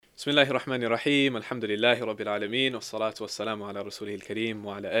بسم الله الرحمن الرحيم الحمد لله رب العالمين والصلاة والسلام على رسوله الكريم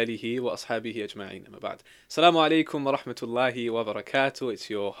وعلى آله وأصحابه أجمعين أما بعد السلام عليكم ورحمة الله وبركاته.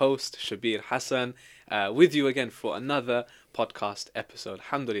 It's your host Shabir Hassan with you again for another podcast episode.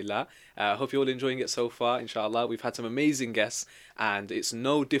 Alhamdulillah. Hope you're all enjoying it so far, inshallah. We've had some amazing guests and it's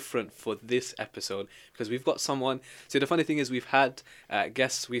no different for this episode because we've got someone. See, the funny thing is we've had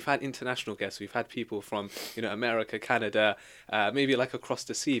guests, we've had international guests, we've had people from, America, Canada, maybe like across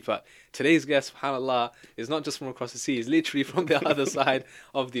the sea. But today's guest, subhanAllah, is not just from across the sea, he's literally from the other side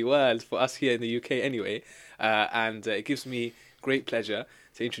of the world for us here in the UK anyway. And it gives me great pleasure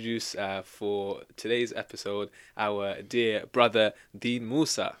to introduce for today's episode our dear brother Deen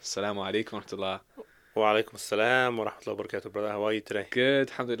Musa. Assalamu alaikum wa rahmatullah. Wa alaikum assalam wa rahmatullahi wa barakatuh, brother. How are you today?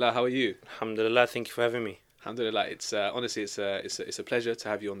 Good, alhamdulillah. How are you? Alhamdulillah, thank you for having me. Alhamdulillah. It's honestly it's a pleasure to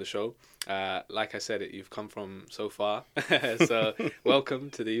have you on the show. Like I said, you've come from so far, so welcome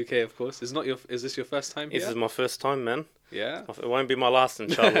to the UK. Of course, is this your first time here? This is my first time, man. Yeah. It won't be my last,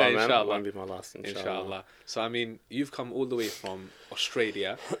 inshallah, man. Inshallah. It won't be my last, inshallah. So I mean, you've come all the way from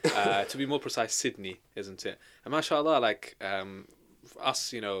Australia, to be more precise, Sydney, isn't it? And mashallah, like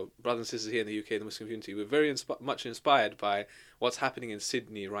us, brothers and sisters here in the UK, the Muslim community, we're very much inspired by what's happening in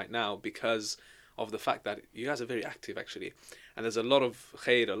Sydney right now because of the fact that you guys are very active actually, and there's a lot of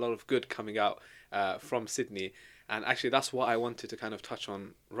khair, a lot of good coming out from Sydney. And actually that's what I wanted to kind of touch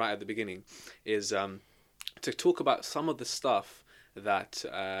on right at the beginning is to talk about some of the stuff that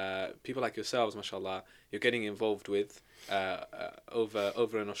people like yourselves, mashallah, you're getting involved with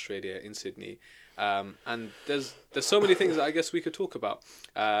over in Australia, in Sydney. And there's so many things that I guess we could talk about.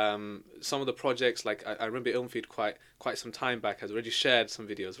 Some of the projects, like I remember Ilmfeed quite some time back has already shared some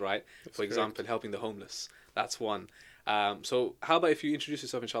videos, right? That's For example, helping the homeless. That's one. So how about if you introduce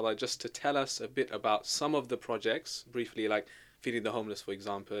yourself, inshallah, just to tell us a bit about some of the projects, briefly, like feeding the homeless, for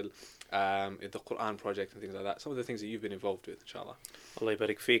example, the Quran project and things like that. Some of the things that you've been involved with, inshallah. Allah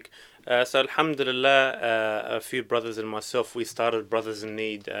barik feek. So alhamdulillah, a few brothers and myself, we started Brothers in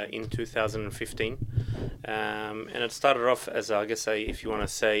Need in 2015. And it started off as, I guess, if you want to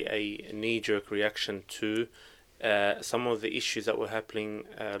say, a knee-jerk reaction to some of the issues that were happening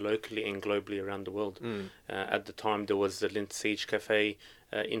locally and globally around the world. At the time, there was the Lindt Siege Cafe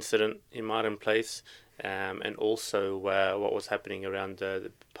incident in Martin Place, and also what was happening around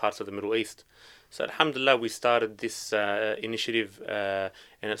the parts of the Middle East. So alhamdulillah, we started this initiative, and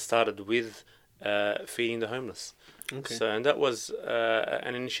it started with feeding the homeless. Okay. So, and that was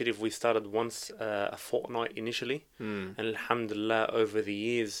an initiative we started once a fortnight initially, and alhamdulillah, over the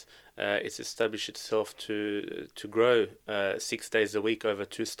years, it's established itself to grow 6 days a week over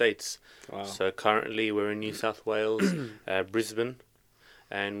 2 states. Wow. So currently we're in New South Wales, Brisbane,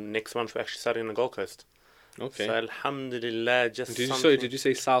 and next month we're actually starting on the Gold Coast. Okay. So alhamdulillah, just Did you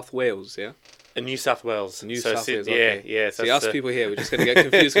say South Wales, yeah? New South Wales. New South Wales, yeah, okay. yeah. See, us people here, we're just going to get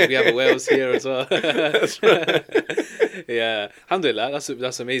confused because we have a Wales here as well. Yeah, alhamdulillah,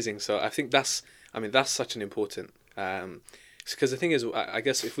 that's amazing. So I think that's such an important, because the thing is, I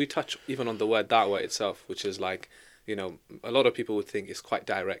guess if we touch even on the word da'wah itself, which is like, a lot of people would think it's quite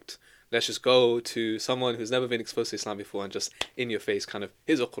direct. Let's just go to someone who's never been exposed to Islam before and just in your face kind of,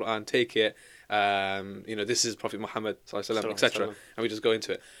 here's a Quran, take it. This is Prophet Muhammad, etc. And we just go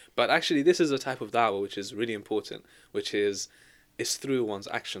into it. But actually, this is a type of da'wah which is really important, which is it's through one's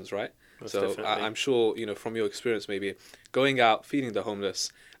actions, right? Most So definitely. I'm sure, from your experience, maybe going out, feeding the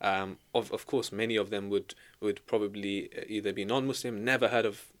homeless, of course, many of them would probably either be non-Muslim, never heard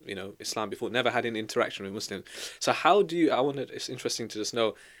of, Islam before, never had an interaction with Muslims. So it's interesting to just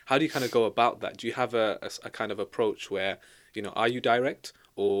know, how do you kind of go about that? Do you have a kind of approach where, are you direct,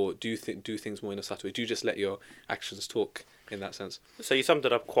 or do you do things more in a subtle way? Do you just let your actions talk in that sense? So you summed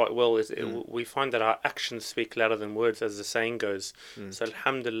it up quite well. We find that our actions speak louder than words, as the saying goes. So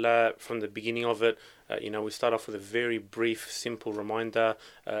alhamdulillah, from the beginning of it, we start off with a very brief, simple reminder,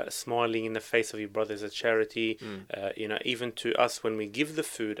 smiling in the face of your brothers as charity. Even to us, when we give the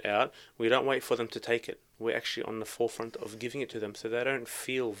food out, we don't wait for them to take it. We're actually on the forefront of giving it to them so they don't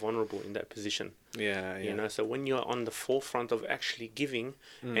feel vulnerable in that position. Yeah. So when you're on the forefront of actually giving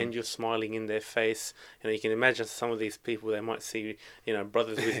and you're smiling in their face, you can imagine some of these people, they might see,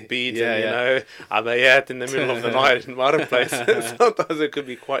 brothers with beads and, abayat in the middle of the night in Martin Place. Sometimes it could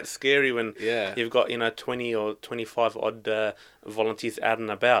be quite scary when you've got, 20 or 25 odd volunteers out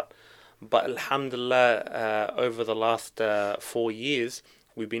and about. But alhamdulillah, over the last 4 years,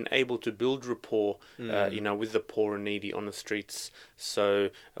 we've been able to build rapport, with the poor and needy on the streets. So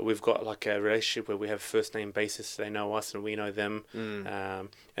we've got like a relationship where we have first name basis. They know us and we know them. And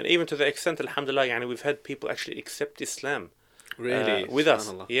even to the extent, alhamdulillah, we've had people actually accept Islam. Really? with us.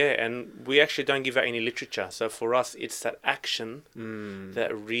 Subhanallah. Yeah, and we actually don't give out any literature. So for us, it's that action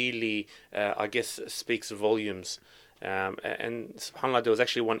that really, I guess, speaks volumes. And subhanAllah, there was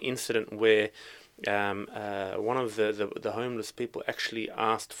actually one incident where one of the homeless people actually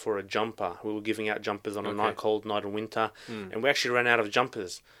asked for a jumper. We were giving out jumpers on a night, cold night in winter, and we actually ran out of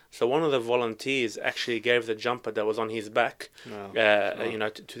jumpers. So one of the volunteers actually gave the jumper that was on his back,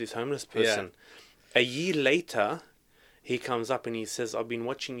 to this homeless person. A year later, he comes up and he says, "I've been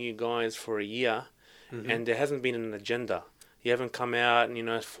watching you guys for a year, and there hasn't been an agenda. You haven't come out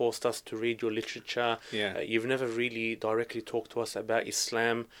and forced us to read your literature. You've never really directly talked to us about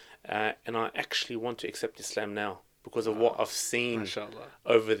Islam, and I actually want to accept Islam now because of what I've seen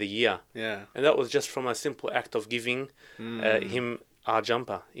over the year." And that was just from a simple act of giving him our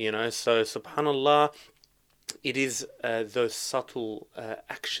jumper. So subhanallah, it is those subtle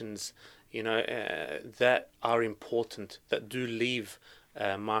actions that are important, that do leave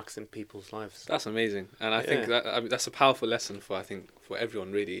marks in people's lives. That's amazing, and I think that's a powerful lesson for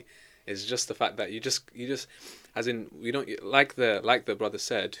everyone. Really, is just the fact that you just as in we don't like the brother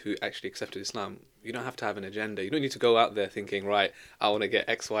said who actually accepted Islam. You don't have to have an agenda. You don't need to go out there thinking, right, I want to get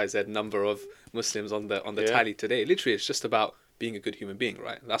XYZ number of Muslims on the tally today. Literally, it's just about being a good human being,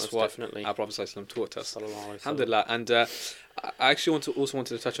 right? That's Most what definitely. our Prophet ﷺ taught us. Alhamdulillah. And I actually wanted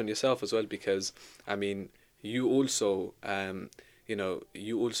to touch on yourself as well, because I mean, you also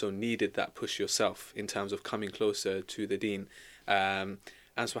you also needed that push yourself in terms of coming closer to the Deen. And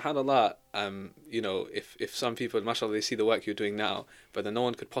subhanallah, if some people, mashallah, they see the work you're doing now, but then no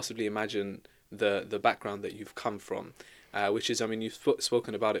one could possibly imagine the background that you've come from, which is, I mean, you've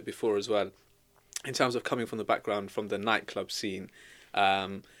spoken about it before as well, in terms of coming from the background from the nightclub scene,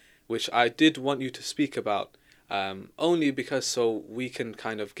 which I did want you to speak about, only because so we can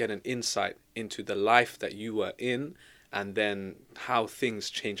kind of get an insight into the life that you were in, and then how things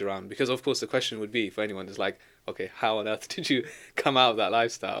change around. Because of course the question would be for anyone is like, okay, how on earth did you come out of that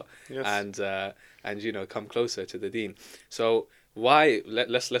lifestyle and come closer to the Deen? So why?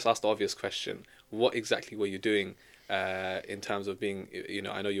 Let's ask the obvious question: what exactly were you doing in terms of being?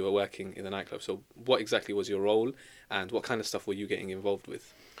 I know you were working in the nightclub. So what exactly was your role, and what kind of stuff were you getting involved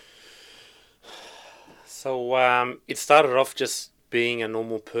with? So it started off just being a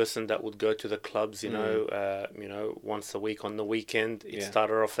normal person that would go to the clubs, once a week on the weekend. It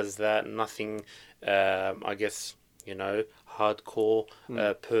started off as that, nothing, I guess, hardcore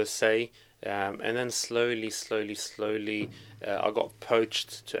per se. And then slowly, I got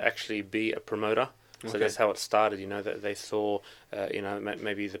poached to actually be a promoter. So that's how it started, that they saw,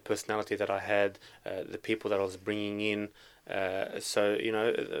 maybe the personality that I had, the people that I was bringing in. So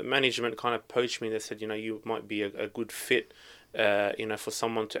the management kind of poached me. They said, you might be a good fit, for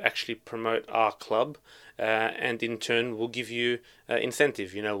someone to actually promote our club, and in turn we'll give you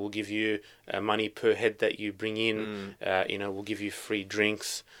incentive. We'll give you money per head that you bring in. We'll give you free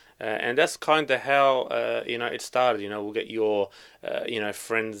drinks. And that's kind of how it started. We'll get your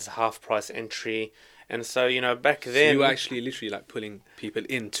friends half price entry, and so back then. So you were actually literally like pulling people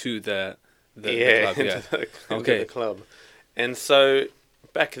into the club, into the club, and so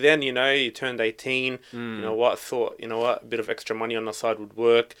back then, you turned 18. Thought a bit of extra money on the side would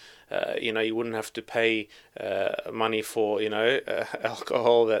work. You wouldn't have to pay money for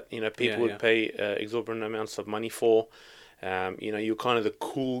alcohol that people would pay exorbitant amounts of money for. You're kind of the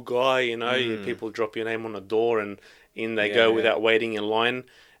cool guy, people drop your name on the door and in they go without waiting in line.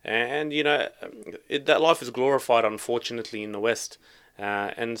 And, that life is glorified, unfortunately, in the West.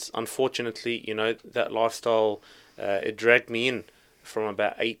 And unfortunately, that lifestyle, it dragged me in from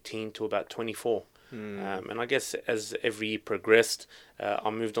about 18 to about 24. And I guess as every year progressed, I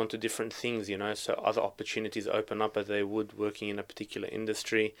moved on to different things, so other opportunities open up as they would working in a particular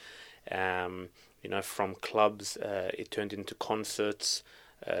industry. From clubs, it turned into concerts.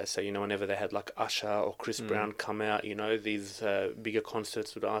 So, whenever they had like Usher or Chris Brown come out, these bigger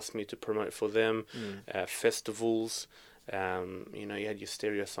concerts would ask me to promote for them. Festivals, you had your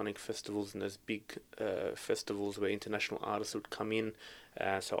Stereosonic festivals and those big festivals where international artists would come in.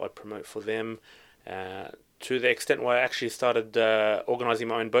 So I'd promote for them. To the extent where I actually started organising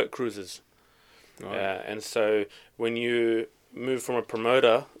my own boat cruises. And so when you move from a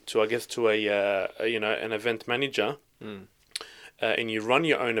promoter to, I guess, to an event manager, and you run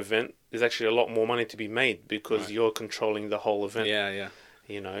your own event, there's actually a lot more money to be made because you're controlling the whole event.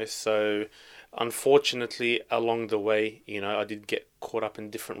 So unfortunately, along the way, I did get caught up in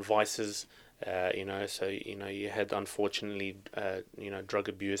different vices. So you had, unfortunately, drug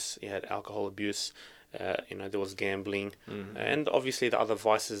abuse, you had alcohol abuse, there was gambling, and obviously the other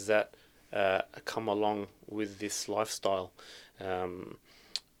vices that come along with this lifestyle.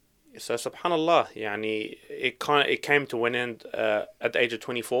 So subhanallah, يعني it came to an end at the age of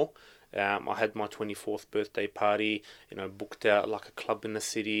 24. I had my 24th birthday party, booked out like a club in the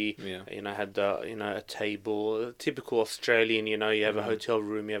city. Yeah. Had a table, typical Australian. You have a hotel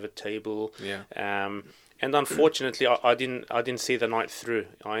room, you have a table. Yeah. And unfortunately, I didn't see the night through.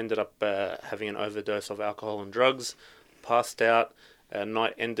 I ended up having an overdose of alcohol and drugs, passed out.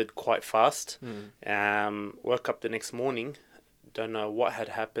 Night ended quite fast. Woke up the next morning. Don't know what had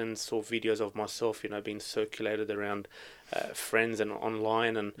happened. Saw videos of myself, being circulated around friends and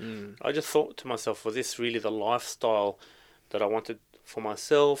online, and I just thought to myself, was this really the lifestyle that I wanted for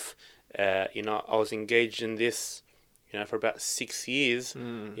myself? I was engaged in this, for about 6 years.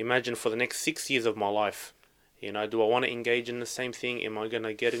 Imagine for the next 6 years of my life, do I want to engage in the same thing? Am I going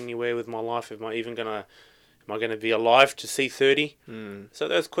to get anywhere with my life? Am I going to be alive to see 30? So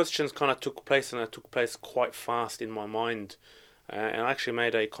those questions kind of took place, and it took place quite fast in my mind. And I actually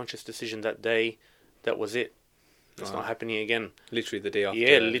made a conscious decision that day. That was it. It's not happening again. Literally the day after.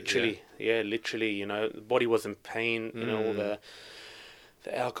 Yeah, literally. Yeah, literally. The body was in pain. All the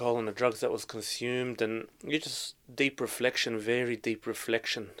alcohol and the drugs that was consumed, and just deep reflection, very deep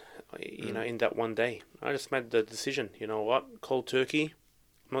reflection. In that one day, I just made the decision. You know what? Cold turkey.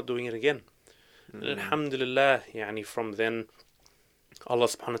 I'm not doing it again. Alhamdulillah. From then, Allah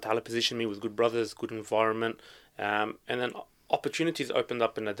subhanahu wa ta'ala positioned me with good brothers, good environment, and then opportunities opened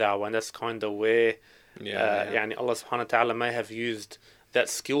up in the da'wah, and that's kind of where Allah subhanahu wa ta'ala may have used that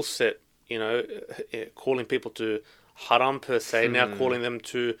skill set, calling people to haram per se, now calling them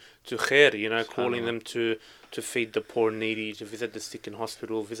to khair, calling them to feed the poor and needy, to visit the sick in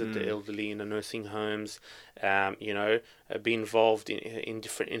hospital, visit the elderly in the nursing homes, be involved in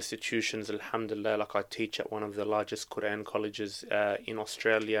different institutions. Alhamdulillah, like I teach at one of the largest Quran colleges in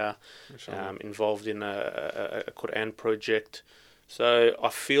Australia, involved in a Quran project. So I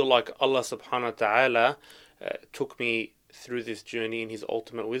feel like Allah subhanahu wa ta'ala took me through this journey in His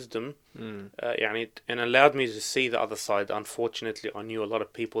ultimate wisdom, and allowed me to see the other side. Unfortunately, I knew a lot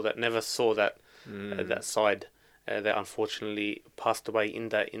of people that never saw that side, that unfortunately passed away in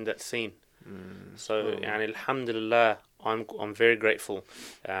that scene. So, alhamdulillah, I'm very grateful.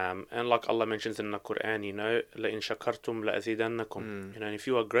 And like Allah mentions in the Quran, لَإِن شَكَرْتُمْ لَأَزِيدَنَّكُمْ. And if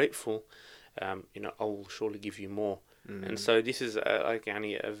you are grateful, I will surely give you more. And so this is a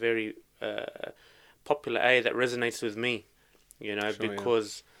very popular ayah that resonates with me,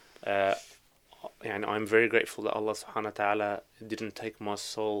 because I'm very grateful that Allah subhanahu wa ta'ala didn't take my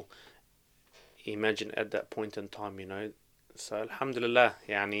soul, imagine, at that point in time, So alhamdulillah,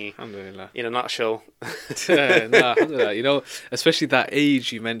 alhamdulillah. In a nutshell. Alhamdulillah, especially that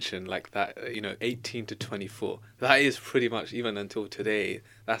age you mentioned, like that, 18 to 24, that is pretty much, even until today,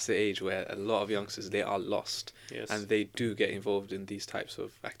 that's the age where a lot of youngsters, they are lost. Yes. And they do get involved in these types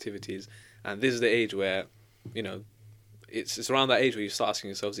of activities. And this is the age where, it's around that age where you start asking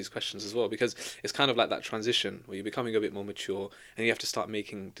yourselves these questions as well, because it's kind of like that transition where you're becoming a bit more mature and you have to start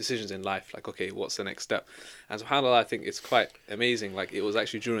making decisions in life, like, okay, what's the next step? And subhanAllah, I think it's quite amazing. Like, it was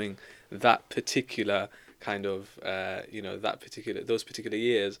actually during that particular kind of, those particular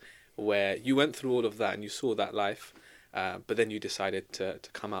years where you went through all of that and you saw that life, but then you decided to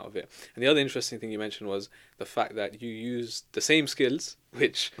come out of it. And the other interesting thing you mentioned was the fact that you used the same skills,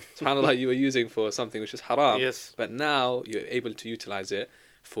 which, subhanAllah, you were using for something which is haram, yes, but now you're able to utilize it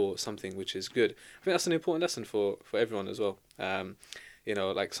for something which is good. I think that's an important lesson for everyone as well.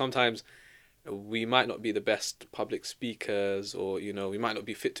 Like sometimes we might not be the best public speakers, or, we might not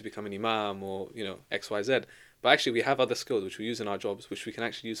be fit to become an imam, or, XYZ, but actually we have other skills which we use in our jobs, which we can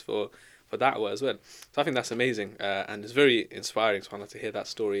actually use for da'wah as well. So I think that's amazing, and it's very inspiring, subhanAllah, to hear that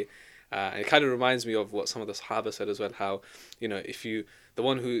story. And it kind of reminds me of what some of the Sahaba said as well, how, if the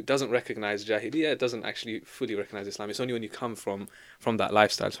one who doesn't recognize Jahiliyyah doesn't actually fully recognize Islam. It's only when you come from that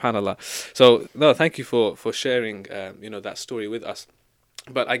lifestyle, subhanAllah. So, no, thank you for sharing, that story with us.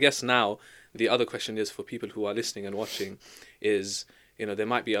 But I guess now the other question is, for people who are listening and watching, is, there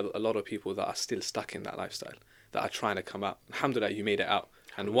might be a lot of people that are still stuck in that lifestyle, that are trying to come out. Alhamdulillah, you made it out.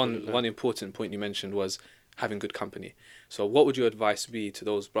 And one important point you mentioned was having good company. So what would your advice be to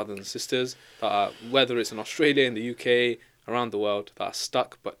those brothers and sisters that are, whether it's in Australia, in the UK, around the world, that are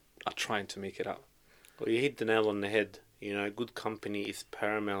stuck but are trying to make it out? Well, you hit the nail on the head. Good company is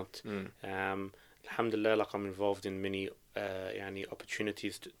paramount. Alhamdulillah, like I'm involved in many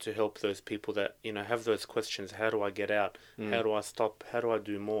opportunities to help those people that have those questions. How do I get out? How do I stop? How do I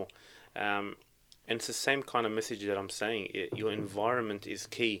do more? And it's the same kind of message that I'm saying. Your environment is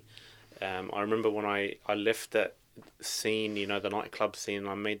key. I remember when I left that scene, you know, the nightclub scene, and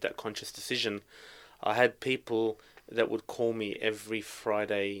I made that conscious decision, I had people that would call me every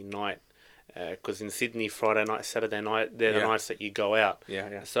Friday night, because in Sydney, Friday night, Saturday night, they're the Yeah. nights that you go out. Yeah,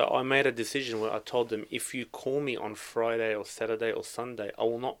 yeah. So I made a decision where I told them, if you call me on Friday or Saturday or Sunday, I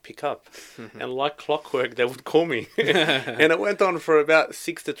will not pick up. And like clockwork, they would call me. And it went on for about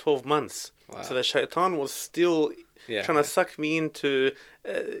 6 to 12 months. Wow. So the shaitan was still Yeah, trying yeah. to suck me into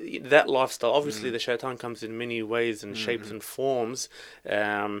that lifestyle. Obviously, the shaitan comes in many ways and shapes and forms. You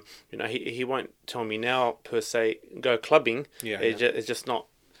know, he won't tell me now, per se, go clubbing. Yeah, It's just not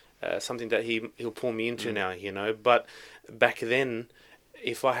something that he'll pull me into now, you know. But back then,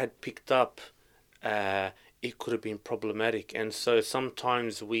 if I had picked up, it could have been problematic. And so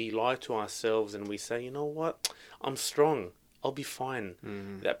sometimes we lie to ourselves and we say, you know what, I'm strong, I'll be fine.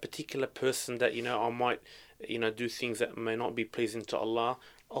 That particular person that, you know, I might, you know, do things that may not be pleasing to Allah,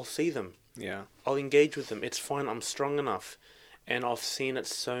 I'll see them, Yeah. I'll engage with them, it's fine, I'm strong enough. And I've seen it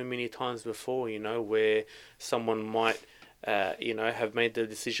so many times before, you know, where someone might you know, have made the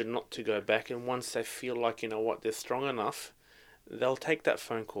decision not to go back, and once they feel like, you know what, they're strong enough, they'll take that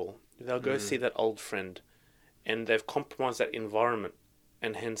phone call, they'll go see that old friend, and they've compromised that environment,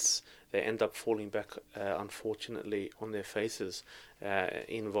 and hence they end up falling back, unfortunately, on their faces,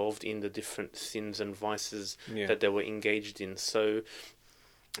 involved in the different sins and vices Yeah. that they were engaged in. So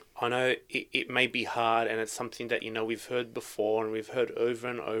I know it may be hard, and it's something that, you know, we've heard before, and we've heard over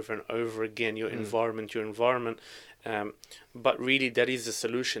and over and over again, your environment. But really, that is the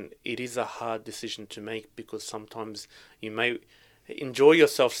solution. It is a hard decision to make, because sometimes you may enjoy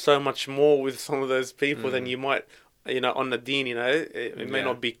yourself so much more with some of those people than you might, you know, on the deen, you know. It may Yeah.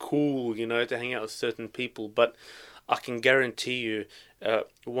 not be cool, you know, to hang out with certain people, but I can guarantee you,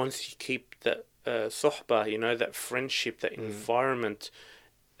 once you keep that sohbah, you know, that friendship, that environment,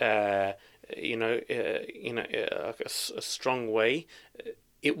 you know, in a strong way,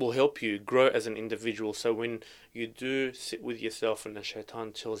 it will help you grow as an individual. So when you do sit with yourself and the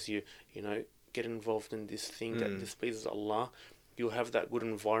shaitan tells you, you know, get involved in this thing that displeases Allah, you'll have that good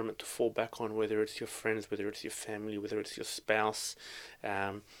environment to fall back on, whether it's your friends, whether it's your family, whether it's your spouse,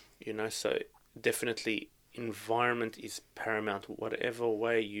 you know. So definitely environment is paramount. Whatever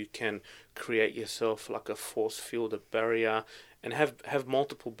way you can create yourself like a force field, a barrier, and have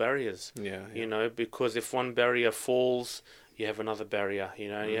multiple barriers, Yeah. you know, because if one barrier falls, you have another barrier, you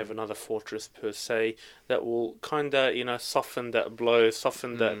know, you have another fortress per se that will kind of, you know, soften that blow,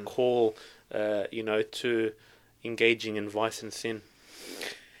 soften that call, you know, to engaging in vice and sin.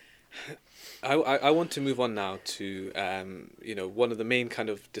 I want to move on now to you know, one of the main kind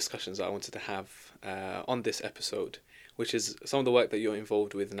of discussions that I wanted to have on this episode, which is some of the work that you're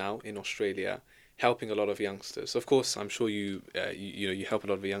involved with now in Australia, helping a lot of youngsters. Of course, I'm sure you you know, you help a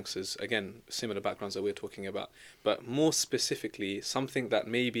lot of youngsters, again, similar backgrounds that we're talking about, but more specifically, something that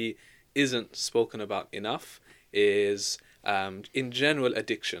maybe isn't spoken about enough is in general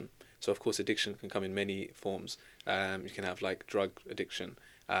addiction. So of course, addiction can come in many forms. You can have like drug addiction.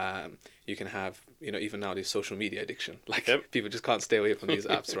 You can have, you know, even nowadays social media addiction. Like people just can't stay away from these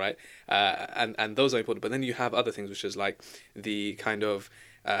apps, right? And those are important. But then you have other things, which is like the kind of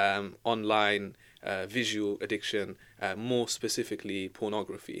online visual addiction, more specifically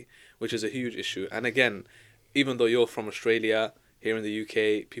pornography, which is a huge issue. And again, even though you're from Australia, here in the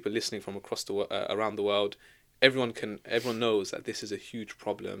UK, people listening from across the around the world, everyone knows that this is a huge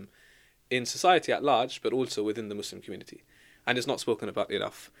problem in society at large, but also within the Muslim community, and it's not spoken about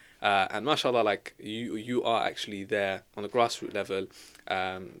enough. And mashallah, like you are actually there on the grassroots level,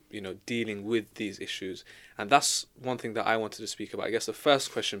 you know, dealing with these issues, and that's one thing that I wanted to speak about. I guess the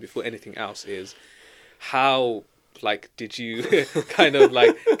first question before anything else is, how, like, did you kind of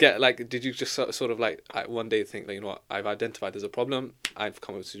like get, like, did you just sort of like one day think that, you know what, I've identified there's a problem, I've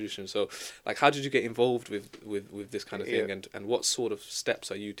come up with a solution? So like, how did you get involved with this kind of thing, and what sort of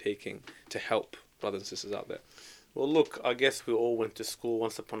steps are you taking to help brothers and sisters out there? Well, look, I guess we all went to school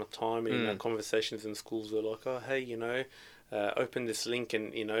once upon a time, and our conversations in schools were like, oh, hey, you know, open this link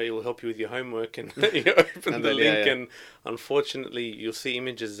and, you know, it will help you with your homework, and you open And the then, link, yeah. and unfortunately you'll see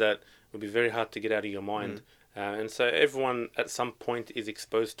images that will be very hard to get out of your mind. And so everyone at some point is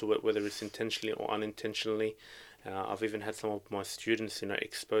exposed to it, whether it's intentionally or unintentionally. I've even had some of my students, you know,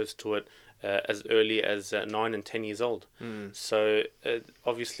 exposed to it as early as 9 and 10 years old. So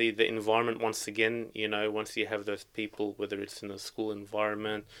obviously the environment, once again, you know, once you have those people, whether it's in a school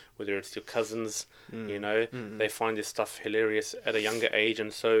environment, whether it's your cousins, you know, they find this stuff hilarious at a younger age.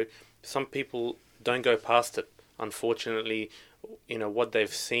 And so some people don't go past it. Unfortunately, you know, what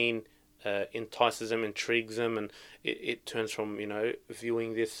they've seen entices them, intrigues them, and it turns from, you know,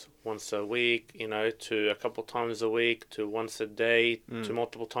 viewing this once a week, you know, to a couple times a week, to once a day, to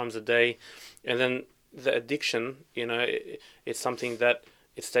multiple times a day. And then the addiction, you know, it's something that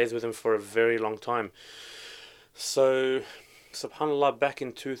it stays with them for a very long time. So, subhanallah, back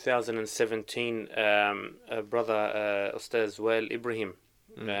in 2017, a brother, Ustaz Wael Ibrahim,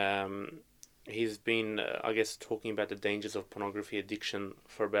 he's been, I guess, talking about the dangers of pornography addiction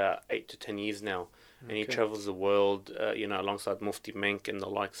for about 8 to 10 years now. And he travels the world, you know, alongside Mufti Menk and the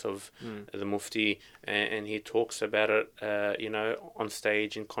likes of the Mufti. And he talks about it, you know, on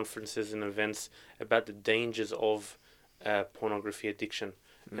stage, in conferences and events, about the dangers of pornography addiction.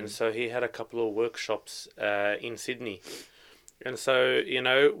 And so he had a couple of workshops in Sydney. And so, you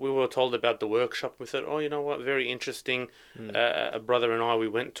know, we were told about the workshop. We said, oh, you know what, very interesting. A brother and I, we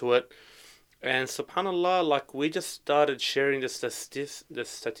went to it. And subhanallah, like, we just started sharing the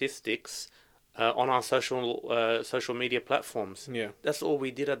statistics on our social media platforms. Yeah. That's all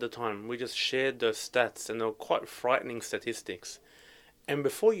we did at the time. We just shared those stats, and they were quite frightening statistics. And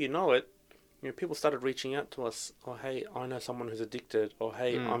before you know it, you know, people started reaching out to us. Oh, hey, I know someone who's addicted. Or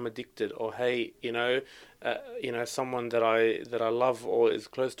hey, I'm addicted. Or hey, you know, someone that I love or is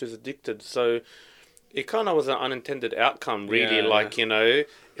close to is addicted. So it kind of was an unintended outcome, really. You know,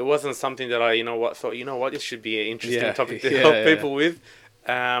 it wasn't something that I, thought, this should be an interesting topic to help people with.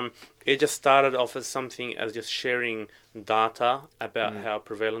 It just started off as something as just sharing data about how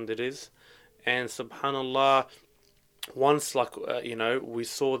prevalent it is. And subhanallah, once, we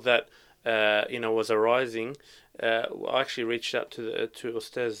saw that, was arising, I actually reached out to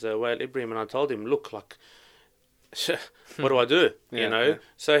Ustaz Wael Ibrahim, and I told him, look, like, what do I do?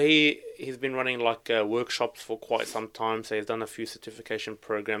 So he's been running workshops for quite some time. So he's done a few certification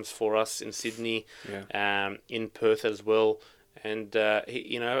programs for us in Sydney, in Perth as well. And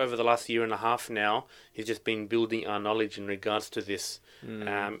he, over the last year and a half now, he's just been building our knowledge in regards to this.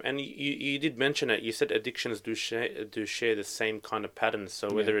 And you did mention it. You said addictions do share the same kind of patterns.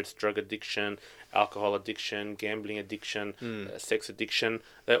 So whether it's drug addiction, alcohol addiction, gambling addiction, sex addiction,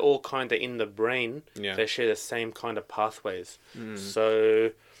 they're all kind of in the brain. They share the same kind of pathways.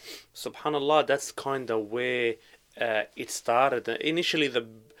 So, subhanallah, that's kind of where it started. Initially,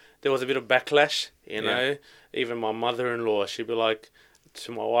 there was a bit of backlash, you know. Even my mother-in-law, she'd be like,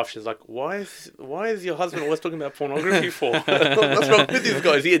 to my wife, she's like, why is your husband always talking about pornography for? What's wrong with this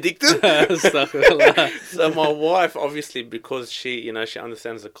guy? Is he addicted? So my wife, obviously, because she, she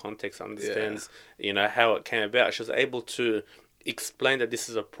understands the context, understands, how it came about, she was able to explain that this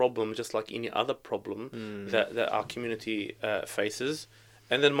is a problem, just like any other problem that our community faces.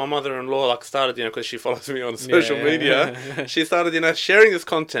 And then my mother-in-law started, because she follows me on social media, she started, sharing this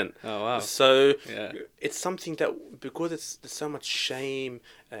content. Oh, wow. So it's something that, because there's so much shame,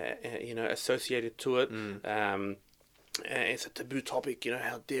 associated to it, it's a taboo topic,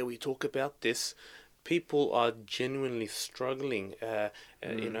 how dare we talk about this? People are genuinely struggling,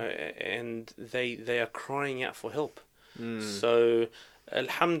 and they are crying out for help. So,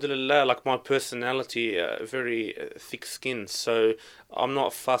 alhamdulillah, like my personality, very thick skin, so I'm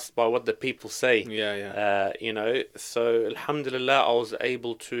not fussed by what the people say. So alhamdulillah, I was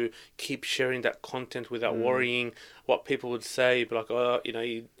able to keep sharing that content without worrying what people would say. But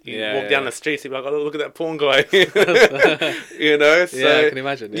you walk down the street, you'd be like, oh, look at that porn guy. So I can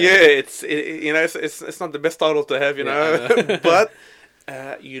imagine. It's not the best title to have, but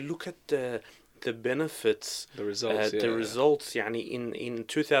you look at the benefits, the results, results. In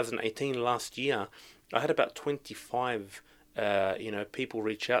 2018, last year, I had about 25, people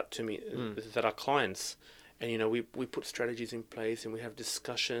reach out to me that are clients, and we put strategies in place and we have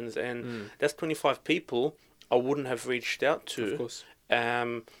discussions, and that's 25 people I wouldn't have reached out to. Of course.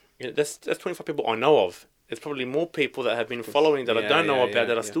 That's 25 people I know of. There's probably more people that have been following that I don't know about,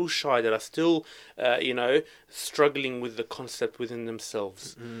 that are still shy, that are still, struggling with the concept within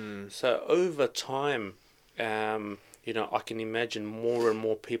themselves. So over time, I can imagine more and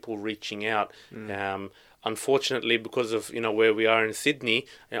more people reaching out. Unfortunately, because of, where we are in Sydney,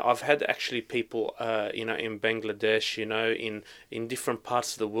 I've had actually people, in Bangladesh, in different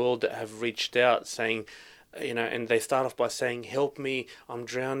parts of the world that have reached out saying, and they start off by saying, help me, I'm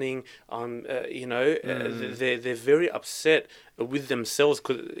drowning, they're very upset with themselves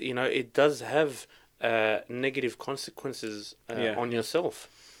because, it does have negative consequences on yourself.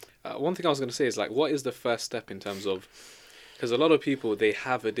 One thing I was going to say is, what is the first step in terms of, because a lot of people, they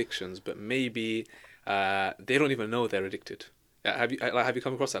have addictions, but maybe they don't even know they're addicted. Have you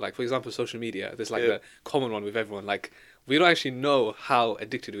come across that? For example, social media, there's the common one with everyone, we don't actually know how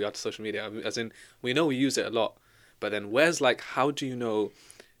addicted we are to social media. As in, we know we use it a lot, but then where's how do you know,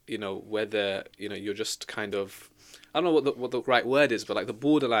 whether, you're just kind of, I don't know what the right word is, but like the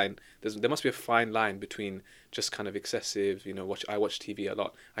borderline, there must be a fine line between just kind of excessive, I watch TV a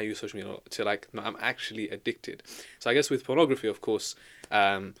lot, I use social media a lot, to like, no, I'm actually addicted. So I guess with pornography, of course,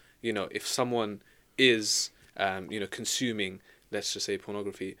 if someone is, consuming, let's just say,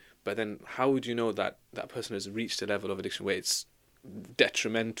 pornography, but then how would you know that that person has reached a level of addiction where it's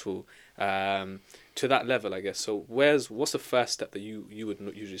detrimental to that level, I guess? So what's the first step that you would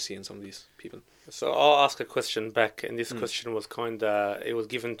not usually see in some of these people? So I'll ask a question back, and this question was it was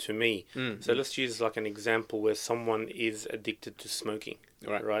given to me. So let's use like an example where someone is addicted to smoking,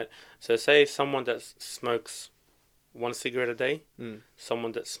 right? So say someone that smokes 1 cigarette a day,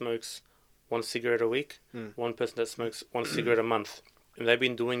 someone that smokes 1 cigarette a week, one person that smokes 1 cigarette a month, and they've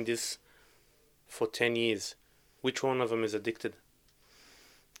been doing this for 10 years. Which one of them is addicted?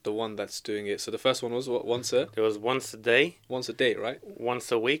 The one that's doing it. So the first one was what, once a? It was once a day. Once a day, right?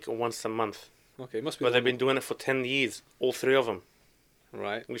 Once a week or once a month. Okay, it must be. But they've been doing it for 10 years, all three of them.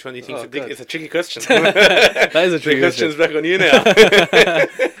 Right. Which one do you think is addicted? It's a tricky question. That is a tricky question. The question's back on you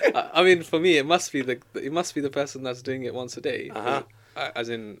now. I mean, for me, it must be the person that's doing it once a day. As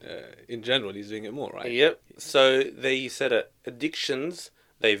in general, he's doing it more, right? Yep. So there you said it. Addictions,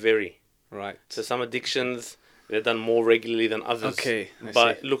 they vary. Right. So some addictions, they're done more regularly than others. Okay.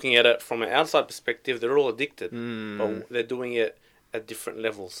 But looking at it from an outside perspective, they're all addicted. But they're doing it at different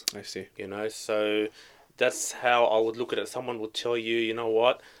levels. I see. So that's how I would look at it. Someone would tell you, you know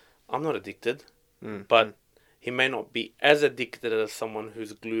what, I'm not addicted. But he may not be as addicted as someone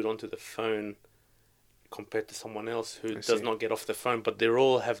who's glued onto the phone compared to someone else who does not get off the phone. But they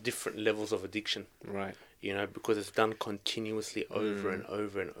all have different levels of addiction. Right. Because it's done continuously over and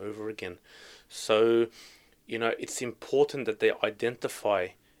over and over again. So, it's important that they identify,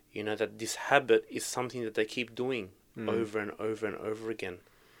 that this habit is something that they keep doing over and over and over again.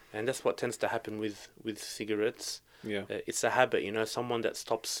 And that's what tends to happen with cigarettes. Yeah. It's a habit, someone that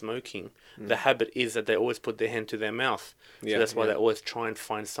stops smoking, the habit is that they always put their hand to their mouth. So that's why they always try and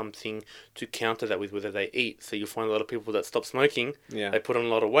find something to counter that with, whether they eat. So you find a lot of people that stop smoking, they put on a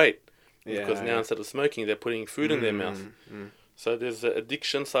lot of weight. Because now instead of smoking, they're putting food in their mouth. So there's the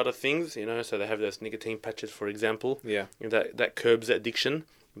addiction side of things, so they have those nicotine patches, for example. Yeah. That curbs addiction,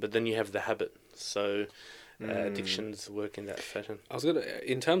 but then you have the habit. So addictions work in that fashion. I was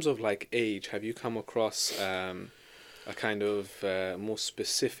in terms of like age, have you come across a kind of more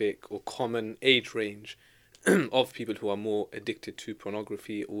specific or common age range of people who are more addicted to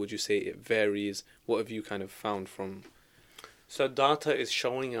pornography, or would you say it varies? What have you kind of found from? So data is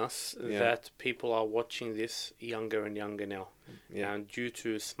showing us that people are watching this younger and younger now. Due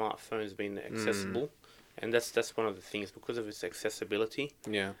to smartphones being accessible. And that's one of the things, because of its accessibility.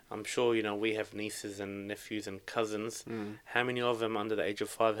 Yeah. I'm sure, we have nieces and nephews and cousins. How many of them under the age of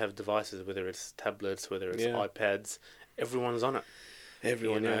 5 have devices, whether it's tablets, whether it's iPads? Everyone's on it.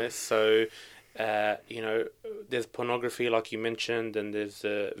 Everyone, So, there's pornography, like you mentioned, and there's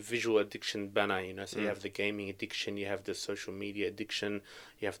a visual addiction banner, So you have the gaming addiction, you have the social media addiction,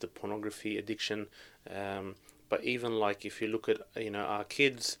 you have the pornography addiction. But even like if you look at, our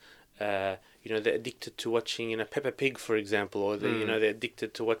kids, they're addicted to watching, Peppa Pig, for example, or they're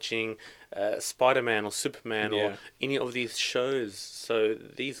addicted to watching Spider-Man or Superman or any of these shows. So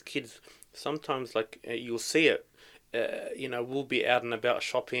these kids, sometimes you'll see it, we'll be out and about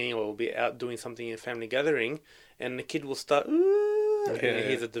shopping, or we'll be out doing something in a family gathering, and the kid will start, and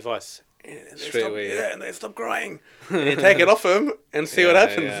here's a device. And straight away, and they stop crying. And you take it off them and see what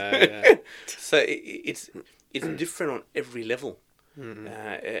happens. So it's different on every level. And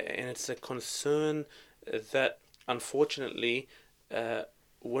it's a concern that, unfortunately,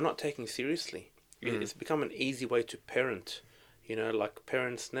 we're not taking seriously. It's become an easy way to parent. Like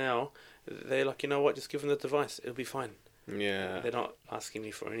parents now, they're like, just give them the device, it'll be fine. Yeah. They're not asking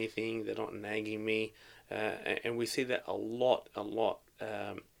me for anything, they're not nagging me. And we see that a lot,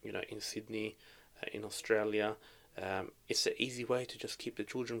 in Sydney, in Australia. It's an easy way to just keep the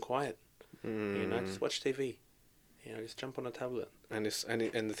children quiet. Just watch TV. Just jump on a tablet. And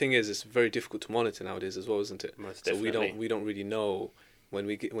the thing is, it's very difficult to monitor nowadays as well, isn't it? Most definitely. So we don't really know when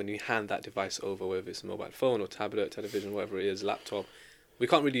we hand that device over, whether it's a mobile phone or tablet, television, whatever it is, laptop. We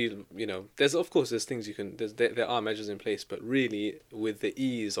can't really, there's things you can, there are measures in place, but really with the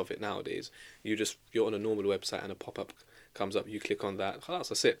ease of it nowadays, you're on a normal website and a pop-up comes up, you click on that,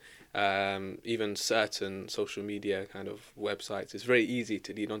 that's it. Even certain social media kind of websites, it's very easy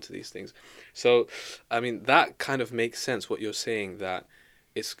to lead onto these things. So, that kind of makes sense what you're saying, that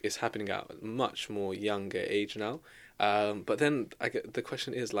it's happening at a much more younger age now. But then the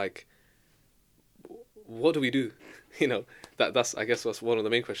question is what do we do? You know, that's I guess that's one of the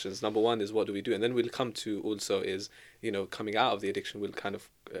main questions. Number one is what do we do, and then we'll come to also is, you know, coming out of the addiction. We'll kind of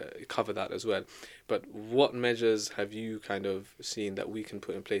cover that as well. But what measures have you kind of seen that we can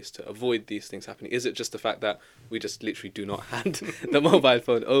put in place to avoid these things happening? Is it just the fact that we just literally do not hand the mobile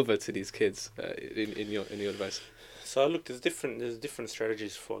phone over to these kids in your advice? So look, there's different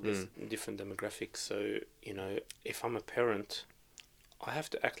strategies for this different demographics. So, you know, if I'm a parent, I have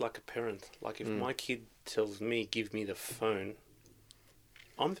to act like a parent. Like if my kid tells me, give me the phone,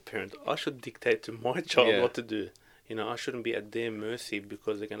 I'm the parent. I should dictate to my child what to do. You know, I shouldn't be at their mercy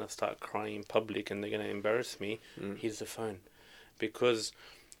because they're going to start crying in public and they're going to embarrass me. Here's the phone. Because,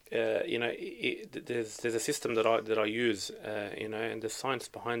 you know, there's a system that I use, you know, and the science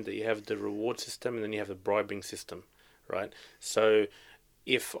behind it. You have the reward system and then you have the bribing system, right? So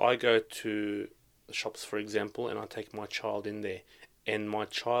if I go to the shops, for example, and I take my child in there, and my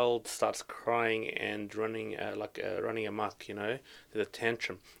child starts crying and running running amok, you know, there's a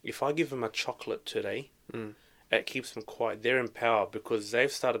tantrum. If I give them a chocolate today, it keeps them quiet. They're in power because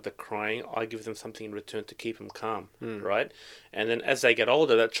they've started the crying. I give them something in return to keep them calm, right? And then as they get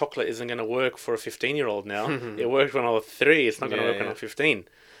older, that chocolate isn't going to work for a 15-year-old now. It worked when I was 3. It's not going to work when I'm 15.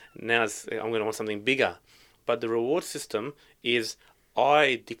 Now I'm going to want something bigger. But the reward system is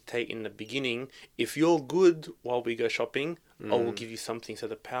I dictate in the beginning, if you're good while we go shopping, I will give you something. So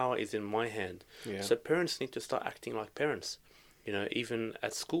the power is in my hand. Yeah. So parents need to start acting like parents. You know, even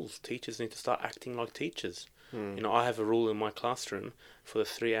at schools, teachers need to start acting like teachers. You know, I have a rule in my classroom for the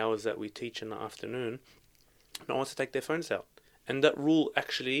 3 hours that we teach in the afternoon. No one wants to take their phones out. And that rule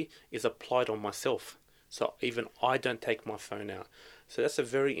actually is applied on myself. So even I don't take my phone out. So that's a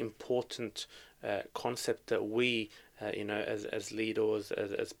very important concept that we, you know, as leaders,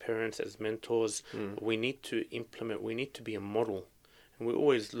 as parents, as mentors, we need to implement. We need to be a model. And we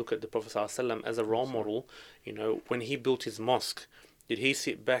always look at the Prophet ﷺ as a role model. You know, when he built his mosque, did he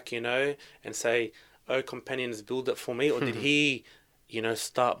sit back, you know, and say, "Oh, companions, build it for me"? Or did he, you know,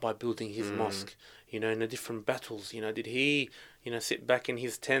 start by building his mosque? You know, in the different battles, you know, did he, you know, sit back in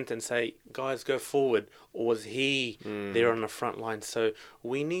his tent and say, "Guys, go forward"? Or was he there on the front line? So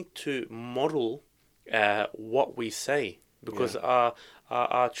we need to model what we say, because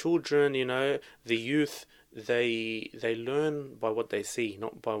our children, you know, the youth, they learn by what they see,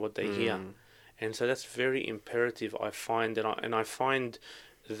 not by what they hear. And so that's very imperative, I find, and I find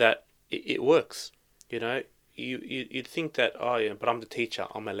that it works. You know, you'd think that, oh yeah, but I'm the teacher,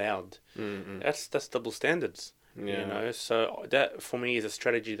 I'm allowed. That's double standards. You know, so that for me is a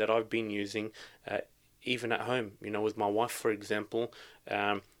strategy that I've been using even at home. You know, with my wife, for example,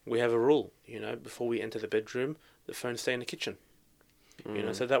 we have a rule. You know, before we enter the bedroom, the phone stay in the kitchen. You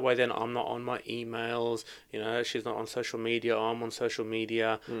know, so that way then I'm not on my emails. You know, she's not on social media. I'm on social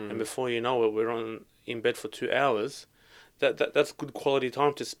media, and before you know it, we're in bed for 2 hours. That's good quality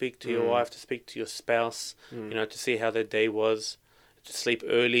time to speak to your wife, to speak to your spouse, you know, to see how their day was, to sleep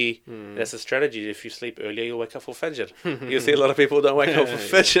early. That's a strategy. If you sleep earlier, you'll wake up for Fajr. You see a lot of people don't wake up for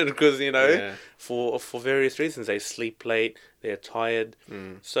Fajr because, you know, for various reasons. They sleep late, they're tired.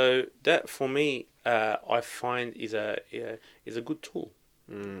 So that, for me, I find is a good tool.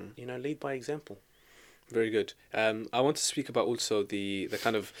 You know, lead by example. Very good. I want to speak about also the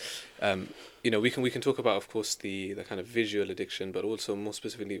kind of, you know, we can talk about, of course, the kind of visual addiction, but also more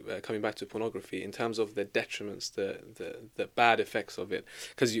specifically coming back to pornography in terms of the detriments, the bad effects of it.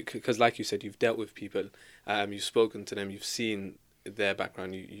 Because like you said, you've dealt with people, you've spoken to them, you've seen their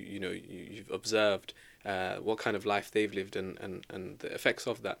background, you know, you've observed what kind of life they've lived and the effects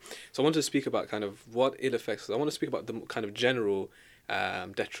of that. So I want to speak about kind of what ill effects. I want to speak about the kind of general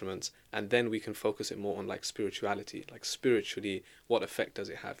detriments, and then we can focus it more on like spirituality, like spiritually, what effect does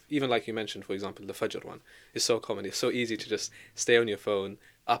it have? Even like you mentioned, for example, the Fajr one is so common. It's so easy to just stay on your phone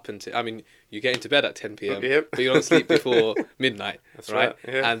up until, I mean, you get into bed at 10 p.m, but you don't sleep before midnight. That's right.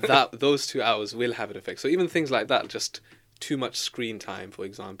 Yeah. And those 2 hours will have an effect. So even things like that, just too much screen time, for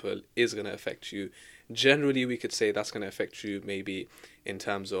example, is going to affect you. Generally, we could say that's going to affect you maybe in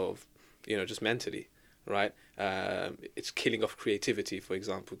terms of, you know, just mentally. Right, it's killing off creativity, for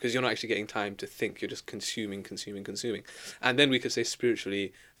example, because you're not actually getting time to think. You're just consuming, and then we could say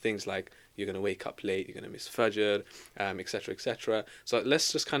spiritually things like you're going to wake up late, you're going to miss Fajr, etc., etc. So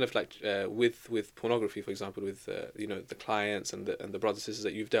let's just kind of like with pornography, for example, with you know, the clients and the brothers and sisters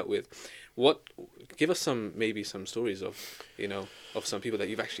that you've dealt with. Give us maybe some stories of, you know, of some people that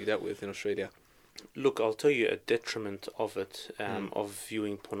you've actually dealt with in Australia. Look, I'll tell you a detriment of it, of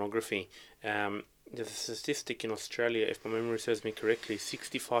viewing pornography. There's a statistic in Australia, if my memory serves me correctly,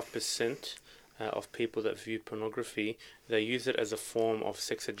 65% of people that view pornography, they use it as a form of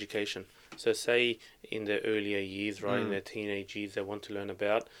sex education. So say in their earlier years, right, in their teenage years, they want to learn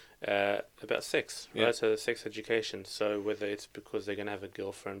about sex, right? Yeah. So sex education. So whether it's because they're gonna have a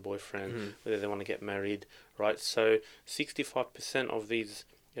girlfriend, boyfriend, whether they want to get married, right? So 65% of these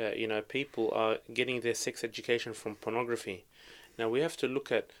people are getting their sex education from pornography. Now we have to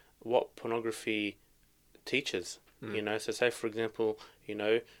look at what pornography teaches. So say for example,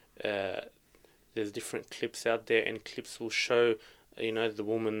 there's different clips out there, and clips will show, the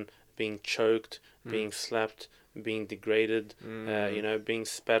woman being choked, being slapped, being degraded, being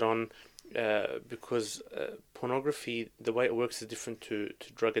spat on, because pornography, the way it works is different to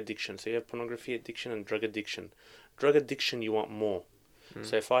drug addiction. So you have pornography addiction and drug addiction. Drug addiction, you want more.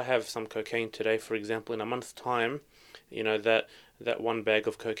 So if I have some cocaine today, for example, in a month's time, that one bag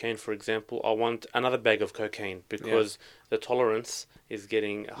of cocaine, for example, I want another bag of cocaine because the tolerance is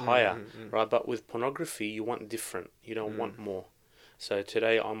getting higher, right? But with pornography, you want different. You don't want more. So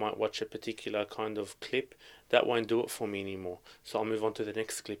today I might watch a particular kind of clip. That won't do it for me anymore. So I'll move on to the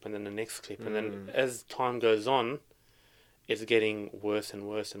next clip and then the next clip. And then as time goes on, it's getting worse and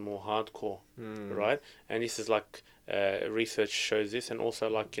worse and more hardcore, right? And this is like research shows this, and also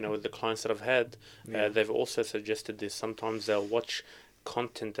like with the clients that I've had, they've also suggested this. Sometimes they'll watch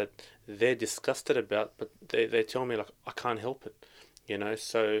content that they're disgusted about, but they tell me like I can't help it,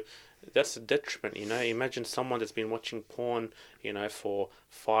 so that's a detriment. Imagine someone that's been watching porn for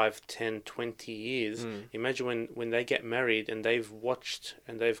 5, 10, 20 years. Imagine when they get married and they've watched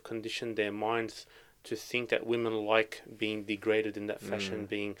and they've conditioned their minds to think that women like being degraded in that fashion,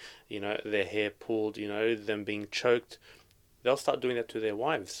 being, their hair pulled, them being choked. They'll start doing that to their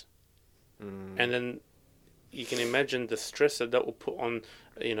wives. And then you can imagine the stress that will put on,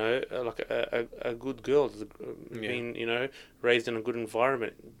 like a good girl, being, raised in a good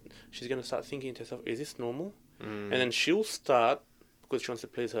environment. She's going to start thinking to herself, is this normal? And then she'll start, because she wants to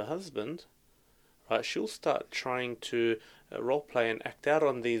please her husband, right? She'll start trying to role play and act out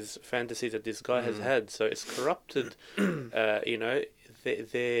on these fantasies that this guy has had. So it's corrupted,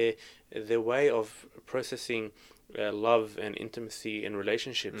 their way of processing love and intimacy in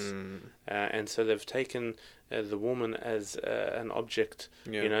relationships, and so they've taken the woman as an object,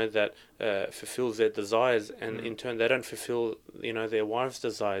 that fulfills their desires, and in turn they don't fulfill, their wife's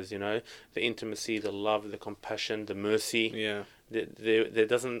desires. The intimacy, the love, the compassion, the mercy. Yeah.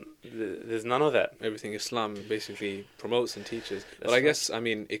 There's none of that. Everything Islam basically promotes and teaches. But I guess,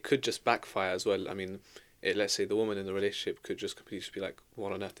 it could just backfire as well. Let's say the woman in the relationship could just completely be like,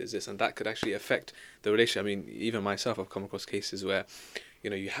 what on earth is this? And that could actually affect the relationship. Even myself, I've come across cases where,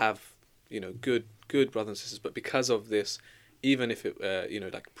 you have, good brothers and sisters, but because of this, even if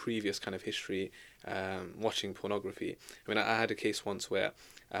it, like previous kind of history, watching pornography. I had a case once where,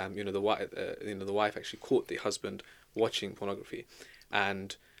 the wife actually caught the husband watching pornography,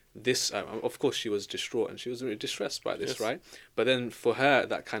 and this, of course, she was distraught and she was really distressed by this, right? But then for her,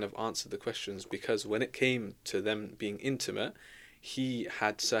 that kind of answered the questions, because when it came to them being intimate, he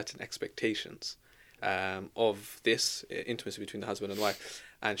had certain expectations of this intimacy between the husband and wife,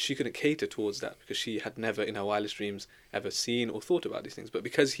 and she couldn't cater towards that because she had never in her wildest dreams ever seen or thought about these things. But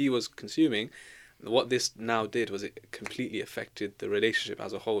because he was consuming, what this now did was it completely affected the relationship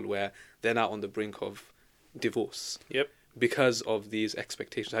as a whole, where they're now on the brink of divorce. Yep. Because of these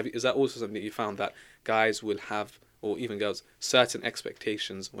expectations. Is that also something that you found, that guys will have, or even girls, certain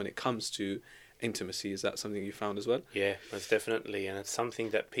expectations when it comes to intimacy? Is that something you found as well? Yeah, most definitely. And it's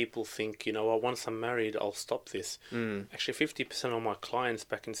something that people think, once I'm married, I'll stop this. Actually, 50% of my clients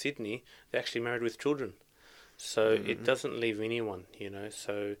back in Sydney, they're actually married with children. So it doesn't leave anyone,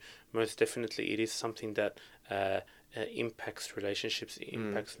 So most definitely it is something that impacts relationships,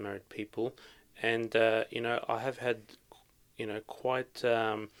 impacts married people. And, I have had,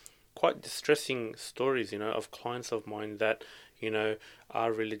 quite distressing stories, of clients of mine that,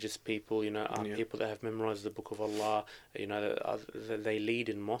 are religious people, are people that have memorized the Book of Allah, they lead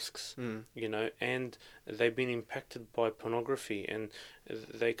in mosques, and they've been impacted by pornography, and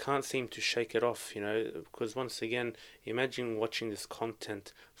they can't seem to shake it off, because once again, imagine watching this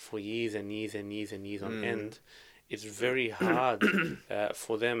content for years and years and years and years on end. It's very hard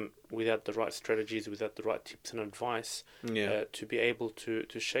for them, without the right strategies, without the right tips and advice, to be able to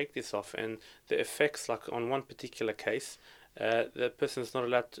shake this off. And the effects, like on one particular case, the person's not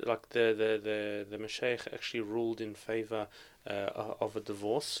allowed to, like the Mashaykh actually ruled in favor of a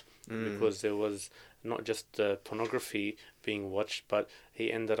divorce, because there was not just pornography being watched, but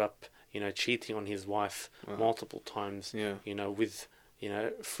he ended up, cheating on his wife multiple times, with,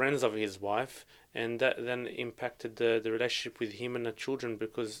 friends of his wife. And that then impacted the relationship with him and the children,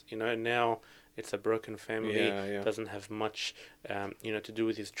 because, now It's a broken family. Yeah. Doesn't have much, to do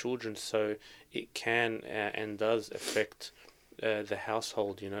with his children. So it can and does affect the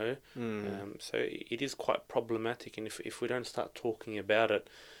household. So it is quite problematic, and if we don't start talking about it,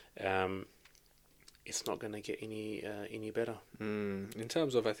 it's not going to get any better. In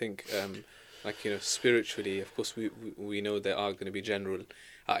terms of, I think, spiritually, of course, we know there are going to be general.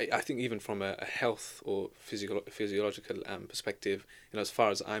 I think even from a health or physiological perspective, as far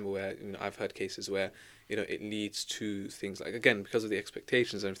as I'm aware, I've heard cases where it leads to things like, again, because of the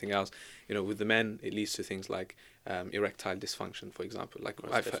expectations and everything else, with the men, it leads to things like erectile dysfunction, for example. Like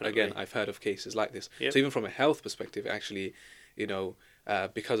I've heard of cases like this. Yep. So even from a health perspective, actually,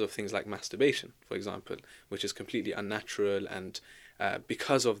 because of things like masturbation, for example, which is completely unnatural, and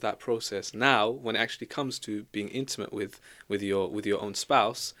because of that process, now when it actually comes to being intimate with your own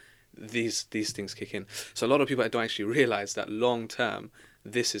spouse, these things kick in. So a lot of people don't actually realize that long term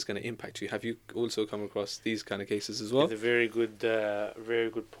this is going to impact you. Have you also come across these kind of cases as well? It's a very good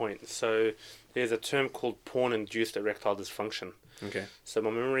point. So there's a term called porn-induced erectile dysfunction. Okay. So my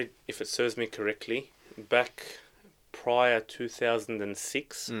memory, if it serves me correctly, back prior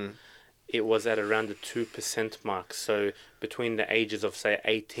 2006, it was at around the 2% mark. So between the ages of, say,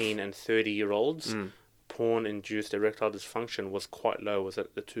 18 and 30-year-olds, porn-induced erectile dysfunction was quite low, was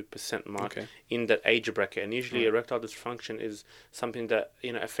at the 2% mark in that age bracket. And usually erectile dysfunction is something that,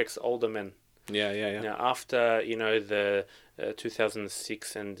 affects older men. Yeah. Now, after, the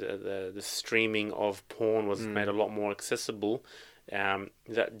 2006 and the streaming of porn was made a lot more accessible,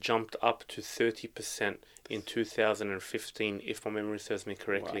 that jumped up to 30% in 2015, if my memory serves me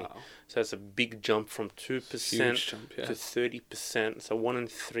correctly. Wow. So it's a big jump from 2% to 30%. So 1 in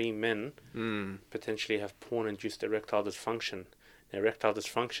 3 men potentially have porn-induced erectile dysfunction. Now, erectile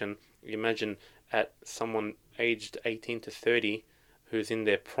dysfunction, imagine at someone aged 18 to 30 who's in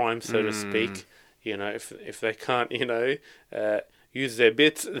their prime, so to speak, if they can't, use their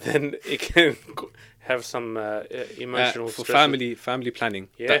bits, then it can have some emotional for stress. family planning.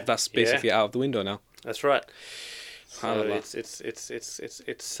 Yeah, That's basically out of the window now. That's right. So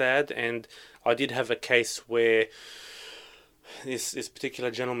it's sad, and I did have a case where this particular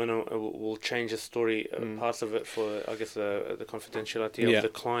gentleman will change the story, parts of it for, I guess, the confidentiality of the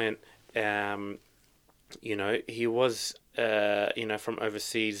client. He was from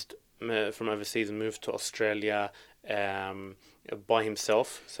overseas, moved to Australia by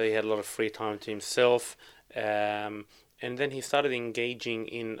himself, so he had a lot of free time to himself. And then he started engaging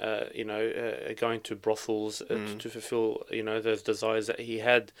in, going to brothels to fulfill, those desires that he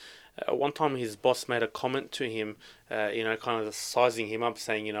had. One time his boss made a comment to him, kind of sizing him up,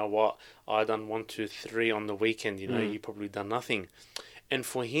 saying, "You know what, I done 1, 2, 3 on the weekend, you probably done nothing." And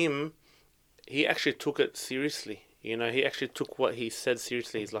for him, he actually took it seriously. He actually took what he said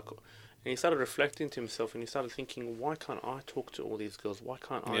seriously. He's like, and he started reflecting to himself, and he started thinking, why can't I talk to all these girls? Why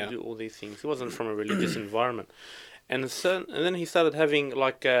can't I do all these things? He wasn't from a religious environment. And then he started having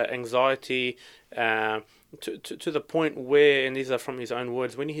anxiety to the point where, and these are from his own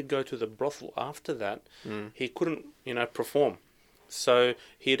words, when he'd go to the brothel after that, he couldn't, perform. So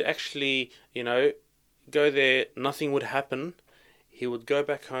he'd actually, go there, nothing would happen. He would go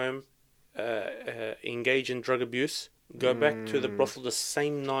back home, engage in drug abuse, go back to the brothel the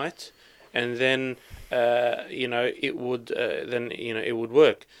same night, and then, it would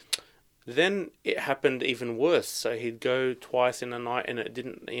work. Then it happened even worse. So he'd go twice in a night, and it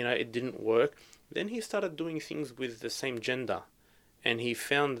didn't work. Then he started doing things with the same gender, and he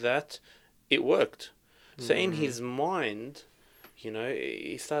found that it worked. So in his mind,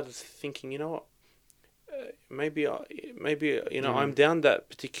 he started thinking, maybe I'm down that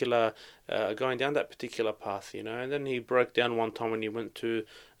particular, going down that particular path, And then he broke down one time when he went to,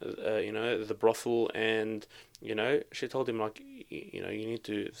 the brothel, and she told him, you need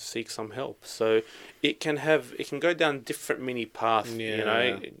to seek some help. So it can go down different mini paths.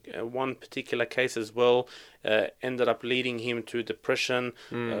 One particular case as well ended up leading him to depression,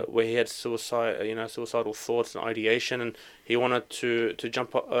 where he had suicidal thoughts and ideation, and he wanted to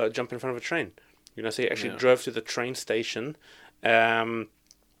jump in front of a train. So he actually drove to the train station, and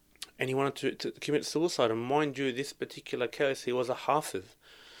he wanted to commit suicide. And mind you, this particular case, he was a hafiz.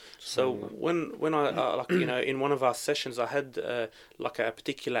 So when I in one of our sessions, I had a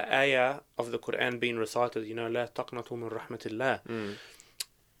particular ayah of the Quran being recited, la taqnatu min rahmatillah.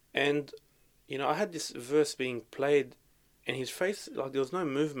 And I had this verse being played, and his face, there was no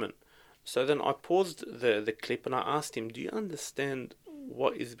movement. So then I paused the clip, and I asked him, "Do you understand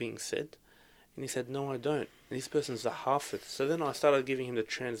what is being said?" And he said, "No, I don't." And this person's a hafiz. So then I started giving him the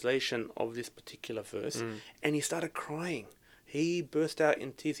translation of this particular verse, and he started crying. he burst out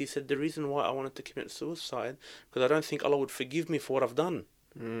in tears. He said, the reason why I wanted to commit suicide, because I don't think Allah would forgive me for what I've done.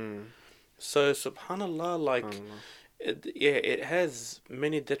 So, subhanallah, like, it has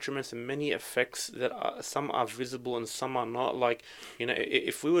many detriments and many effects that some are visible and some are not. Like,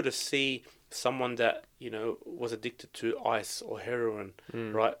 if we were to see someone that, was addicted to ice or heroin,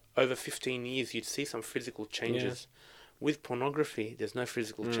 right, over 15 years, you'd see some physical changes. With pornography, there's no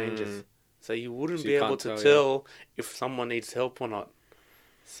physical changes. So you wouldn't be able to tell if someone needs help or not.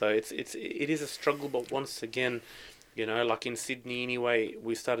 So it is a struggle, but once again, like in Sydney anyway,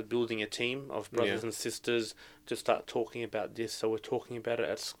 we started building a team of brothers and sisters to start talking about this. So we're talking about it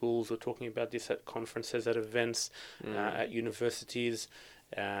at schools, we're talking about this at conferences, at events, at universities.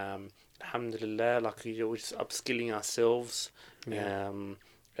 Alhamdulillah, like we're just upskilling ourselves. We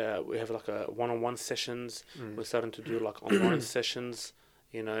have like a one-on-one sessions. We're starting to do like online sessions.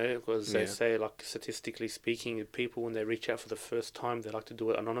 Because they say, like, statistically speaking, people, when they reach out for the first time, they like to do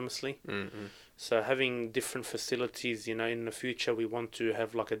it anonymously. So having different facilities, in the future, we want to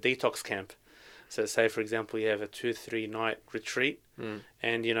have, like, a detox camp. So say, for example, you have a 2-3 night retreat,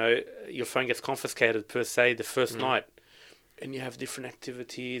 and, your phone gets confiscated, per se, the first night. And you have different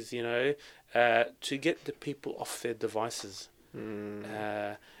activities, to get the people off their devices.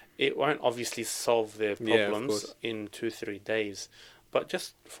 It won't obviously solve their problems in 2-3 days. But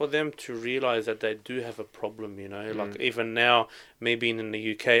just for them to realize that they do have a problem, like even now, me being in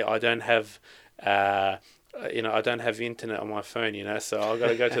the UK, I don't have, I don't have internet on my phone, so I've got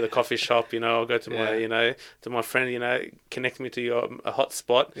to go to the coffee shop, I'll go to my, to my friend, connect me to a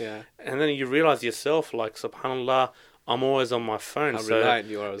hotspot. And then you realize yourself, like, subhanallah, I'm always on my phone. How reliant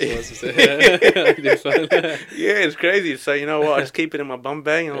you are as well. It's crazy. So, you know what, I just keep it in my bum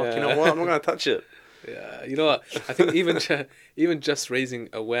bag and I'm like, you know what, I'm not going to touch it. Yeah, you know what? I think even just raising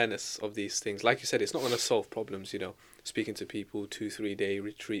awareness of these things, like you said, it's not going to solve problems. Speaking to people, 2-3 day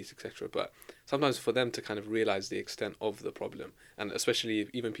retreats, etc. But sometimes for them to kind of realize the extent of the problem, and especially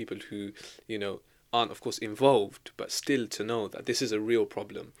even people who aren't, of course, involved, but still to know that this is a real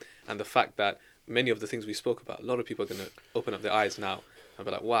problem, and the fact that many of the things we spoke about, a lot of people are going to open up their eyes now and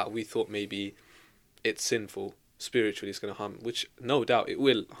be like, wow, we thought maybe it's sinful. Spiritually, it's going to harm, which no doubt it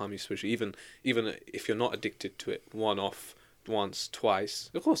will harm you spiritually, even if you're not addicted to it once,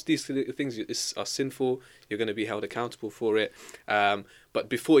 twice. Of course, these things are sinful. You're going to be held accountable for it. But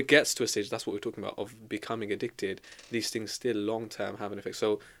before it gets to a stage, that's what we're talking about, of becoming addicted, these things still long-term have an effect.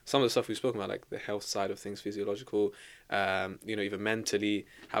 So some of the stuff we've spoken about, like the health side of things, physiological, even mentally,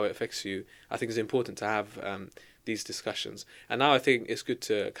 how it affects you, I think is important to have these discussions. And now I think it's good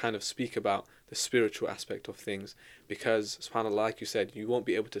to kind of speak about the spiritual aspect of things, because subhanAllah, like you said, you won't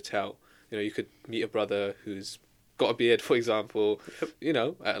be able to tell. You could meet a brother who's got a beard, for example,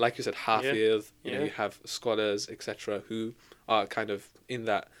 like you said, Hafiz, you have scholars, etc., who are kind of in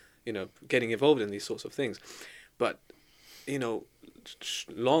that, getting involved in these sorts of things. But,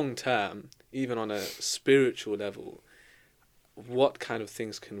 long term, even on a spiritual level, what kind of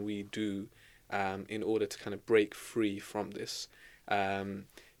things can we do in order to kind of break free from this?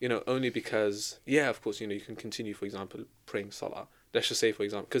 Only because, of course, you can continue, for example, praying salah. Let's just say, for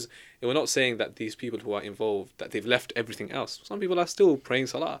example, because we're not saying that these people who are involved, that they've left everything else. Some people are still praying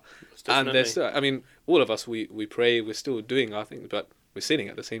salah. And they're still, all of us, we pray, we're still doing our things, but we're sinning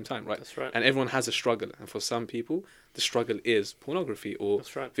at the same time, right? That's right. And everyone has a struggle. And for some people, the struggle is pornography or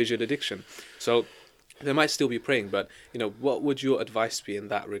visual addiction. So they might still be praying, but, what would your advice be in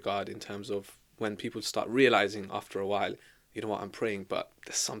that regard, in terms of when people start realizing after a while, you know what, I'm praying, but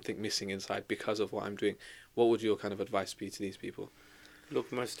there's something missing inside because of what I'm doing? What would your kind of advice be to these people? Look,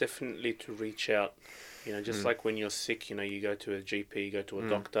 most definitely to reach out. Just like when you're sick, you go to a GP, you go to a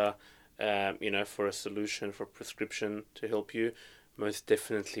doctor, for a solution, for a prescription to help you. Most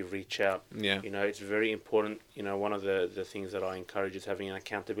definitely reach out. Yeah. It's very important. One of the things that I encourage is having an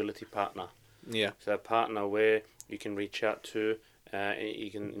accountability partner. Yeah. So a partner where you can reach out to, you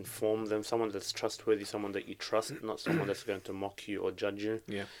can inform them, someone that's trustworthy, someone that you trust, not someone that's going to mock you or judge you.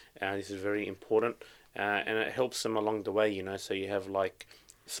 Yeah. This is very important. And it helps them along the way, so you have like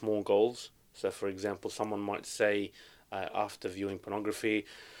small goals. So for example, someone might say after viewing pornography,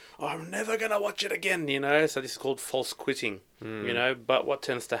 I'm never going to watch it again, so this is called false quitting, but what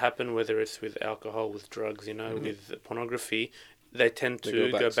tends to happen, whether it's with alcohol, with drugs, with pornography, they tend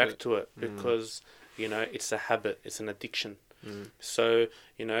to go back to it because, it's a habit, it's an addiction. So,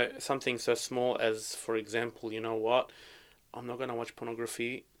 something so small as, for example, I'm not going to watch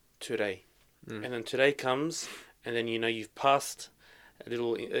pornography today. And then today comes, and then, you've passed a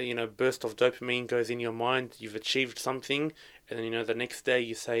little, burst of dopamine goes in your mind, you've achieved something, and then, the next day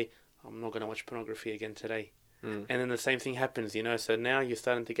you say, I'm not going to watch pornography again today. And then the same thing happens, you know. So now you're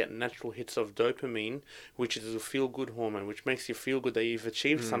starting to get natural hits of dopamine, which is a feel-good hormone, which makes you feel good that you've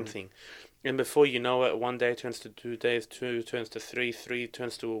achieved something. And before you know it, 1 day turns to 2 days, 2 turns to 3, 3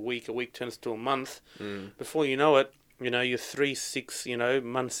 turns to a week turns to a month. Before you know it, you know, you're 3, 6, you know,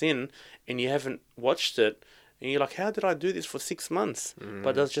 months in, and you haven't watched it. And you're like, how did I do this for 6 months?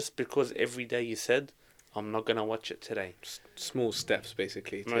 But that's just because every day you said, I'm not going to watch it today. Small steps,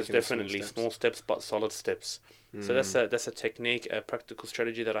 basically. Most definitely. Small steps, but solid steps. So that's a technique, a practical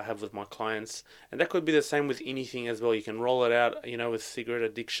strategy that I have with my clients. And that could be the same with anything as well. You can roll it out, you know, with cigarette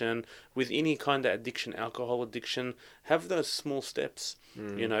addiction, with any kind of addiction, alcohol addiction. Have those small steps,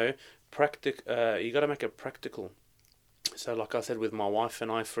 you know. You got to make it practical. So like I said, with my wife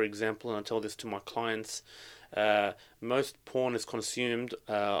and I, for example, and I tell this to my clients, most porn is consumed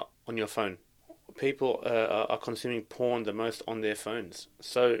on your phone. People are consuming porn the most on their phones.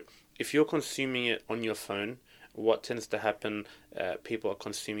 So if you're consuming it on your phone, what tends to happen, people are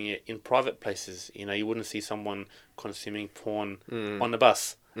consuming it in private places. You know, you wouldn't see someone consuming porn on the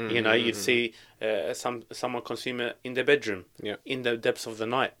bus. You know, you'd see someone consume it in their bedroom, in the depths of the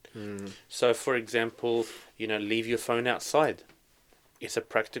night. So, for example, you know, leave your phone outside. It's a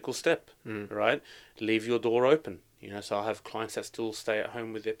practical step, right? Leave your door open. You know, so I have clients that still stay at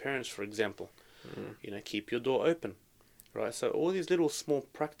home with their parents, for example. You know, keep your door open, right? So all these little small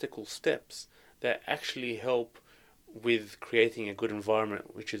practical steps that actually help with creating a good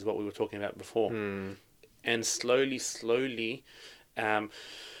environment, which is what we were talking about before. And slowly,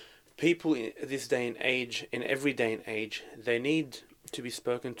 people in this day and age, in every day and age, they need to be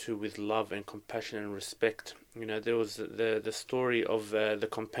spoken to with love and compassion and respect. You know, there was the story of the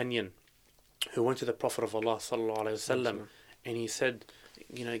companion who went to the Prophet of Allah sallallahu alaihi wasallam, and he said,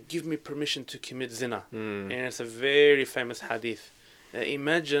 you know, give me permission to commit zina. And it's a very famous hadith.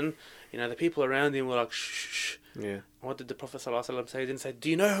 Imagine, you know, the people around him were like, shh. What did the Prophet ﷺ say? He didn't say, do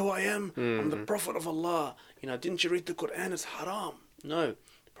you know who I am? I'm the Prophet of Allah. You know, didn't you read the Quran? It's haram. No.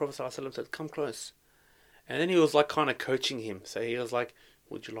 The Prophet ﷺ said, come close. And then he was like kind of coaching him. So he was like,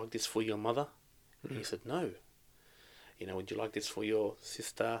 would you like this for your mother? And he said, no. You know, would you like this for your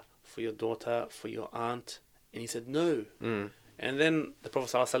sister, for your daughter, for your aunt? And he said, no. And then the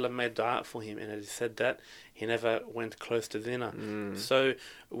Prophet ﷺ made dua for him, and as he said that, he never went close to zina. So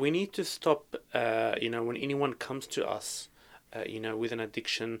we need to stop, you know, when anyone comes to us, you know, with an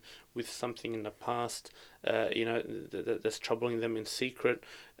addiction, with something in the past, you know, that's troubling them in secret,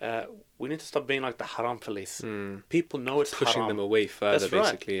 we need to stop being like the haram police. People know it's pushing haram. them away further, That's right.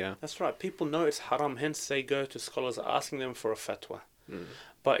 basically, yeah. That's right. People know it's haram, hence they go to scholars asking them for a fatwa.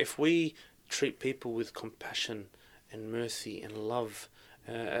 But if we treat people with compassion and mercy and love,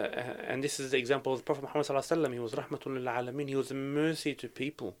 and this is the example of the Prophet Muhammad sallallahu alaihi wasallam. He was rahmatul lil alamin. He was a mercy to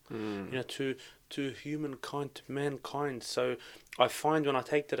people, you know, to humankind, to mankind. So I find when I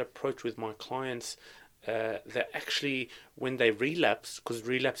take that approach with my clients, that actually when they relapse, because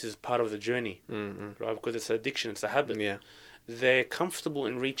relapse is part of the journey, right? Because it's an addiction, it's a habit. They're comfortable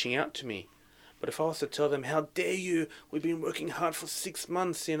in reaching out to me. But if I was to tell them, how dare you? We've been working hard for 6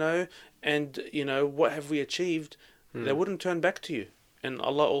 months, you know, and you know what have we achieved? They wouldn't turn back to you. And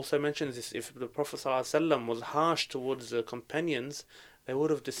Allah also mentions this, if the Prophet ﷺ was harsh towards the companions, they would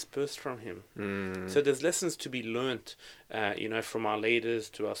have dispersed from him. So there's lessons to be learnt, you know, from our leaders,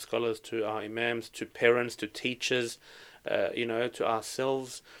 to our scholars, to our imams, to parents, to teachers, you know, to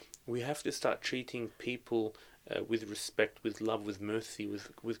ourselves. We have to start treating people with respect, with love, with mercy,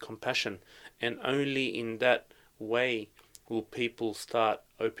 with compassion. And only in that way will people start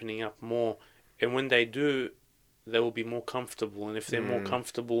opening up more. And when they do, they will be more comfortable, and if they're more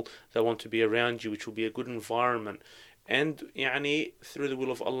comfortable, they want to be around you, which will be a good environment. And يعني, through the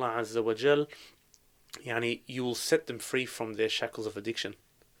will of Allah Azza wa Jal, يعني, you will set them free from their shackles of addiction.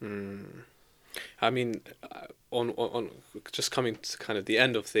 I mean, on just coming to kind of the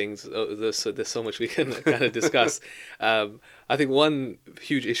end of things, there's so much we can kind of discuss. I think one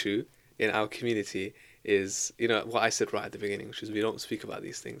huge issue in our community is, you know, what I said right at the beginning, which is we don't speak about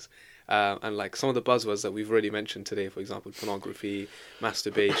these things. And like some of the buzzwords that we've already mentioned today, for example, pornography,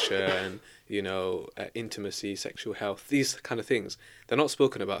 masturbation, you know, intimacy, sexual health, these kind of things, they're not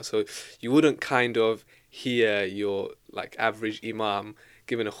spoken about. So you wouldn't kind of hear your like average imam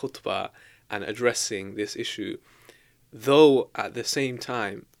giving a khutbah and addressing this issue, though at the same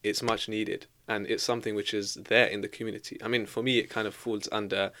time it's much needed. And it's something which is there in the community. I mean, for me, it kind of falls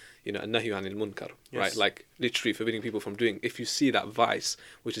under, you know, an-nahyu anil munkar, right? Like literally forbidding people from doing. If you see that vice,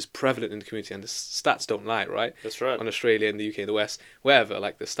 which is prevalent in the community, and the stats don't lie, right? That's right. On Australia, in the UK, in the West, wherever,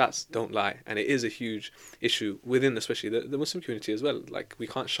 like the stats don't lie, and it is a huge issue within, especially the Muslim community as well. Like we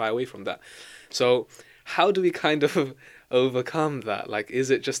can't shy away from that. So how do we kind of overcome that? Like, is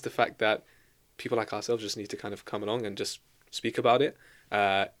it just the fact that people like ourselves just need to kind of come along and just speak about it?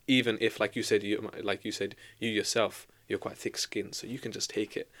 Even if, like you said, you yourself, you're quite thick-skinned, so you can just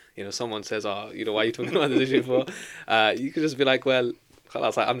take it. You know, someone says, "Oh, you know, why are you talking about this issue for?" You could just be like, "Well,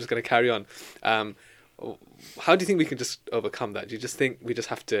 khalas, I'm just going to carry on." How do you think we can just overcome that? Do you just think we just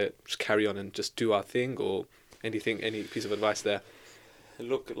have to just carry on and just do our thing, or any piece of advice there?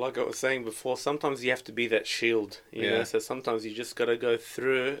 Look, like I was saying before, sometimes you have to be that shield, you know. So sometimes you just got to go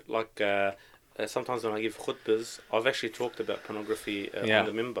through, like, sometimes when I give khutbahs, I've actually talked about pornography on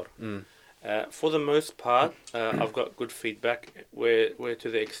the minbar. For the most part, I've got good feedback, where to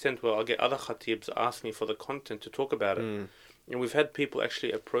the extent where I get other khatibs ask me for the content to talk about it. And we've had people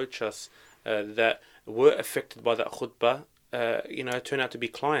actually approach us that were affected by that khutbah, you know, turn out to be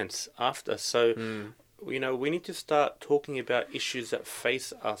clients after. So, you know, we need to start talking about issues that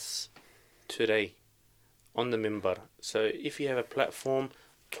face us today on the minbar. So if you have a platform,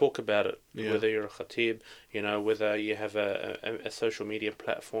 talk about it, whether you're a khatib, you know, whether you have a social media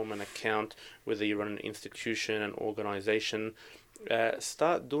platform, an account, whether you run an institution, an organization.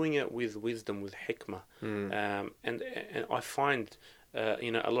 Start doing it with wisdom, with hikmah. And I find,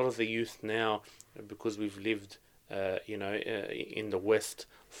 you know, a lot of the youth now, because we've lived, you know, in the West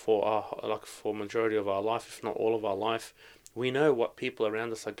for majority of our life, if not all of our life, we know what people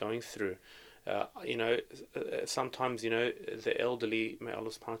around us are going through. You know, sometimes, you know, the elderly, may Allah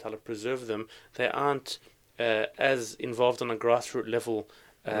subhanahu wa ta'ala preserve them, they aren't as involved on a grassroots level,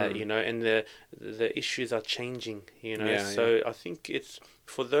 you know, and the issues are changing, you know. So I think it's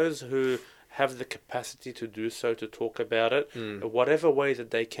for those who have the capacity to do so, to talk about it, whatever way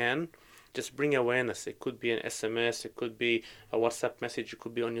that they can, just bring awareness. It could be an SMS, it could be a WhatsApp message, it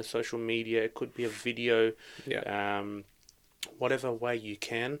could be on your social media, it could be a video. Whatever way you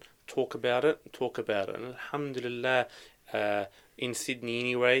can, talk about it. And alhamdulillah, in Sydney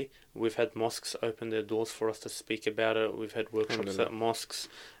anyway, we've had mosques open their doors for us to speak about it. We've had workshops at mosques,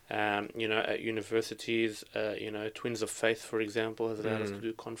 you know, at universities. You know, Twins of Faith, for example, has allowed us to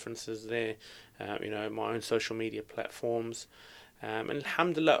do conferences there. You know, my own social media platforms. And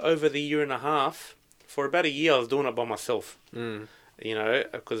alhamdulillah, over the year and a half, for about a year, I was doing it by myself. You know,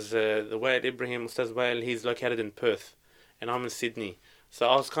 because the way at Ibrahim, Ustaz Wael, he's located in Perth, and I'm in Sydney. So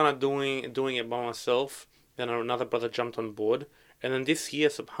I was kind of doing it by myself. Then another brother jumped on board. And then this year,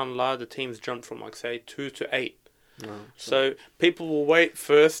 subhanAllah, the teams jumped from, like, say, 2 to 8. So people will wait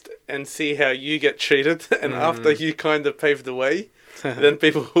first and see how you get treated. And after you kind of pave the way, then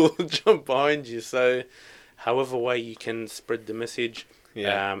people will jump behind you. So however way you can spread the message.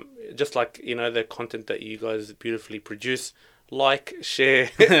 Just like, you know, the content that you guys beautifully produce. Like, share.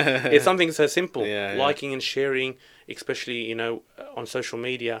 It's something so simple. Liking and sharing, especially, you know, on social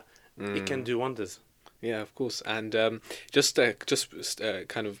media, it can do wonders. Yeah, of course. And just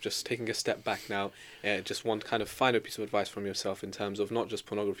kind of just taking a step back now, just one kind of final piece of advice from yourself in terms of not just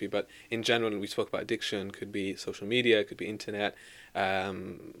pornography, but in general. We spoke about addiction, could be social media, could be internet,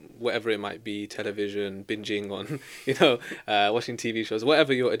 whatever it might be, television, binging on, you know, watching TV shows,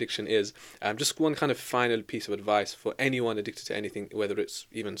 whatever your addiction is. Just one kind of final piece of advice for anyone addicted to anything, whether it's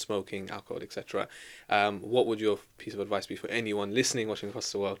even smoking, alcohol, etc. What would your piece of advice be for anyone listening, watching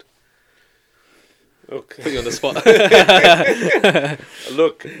across the world? Okay. Put you on the spot.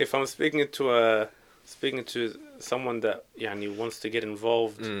 Look, if I'm speaking to someone that wants to get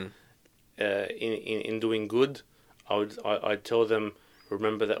involved in doing good, I'd tell them,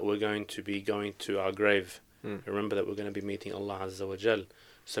 remember that we're going to be going to our grave. Remember that we're going to be meeting Allah Azza wa Jal.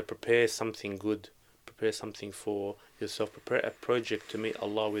 So prepare something good. Prepare something for yourself. Prepare a project to meet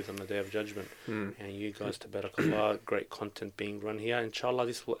Allah with on the Day of Judgment. And you guys, tabarakallah, great content being run here. Inshallah,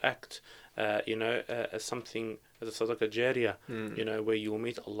 this will act, as something, as a sadaqah jariyah, you know, where you will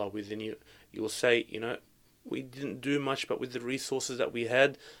meet Allah with, and you will say, you know, we didn't do much, but with the resources that we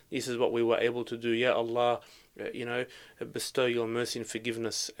had, this is what we were able to do. Ya Allah, you know, bestow your mercy and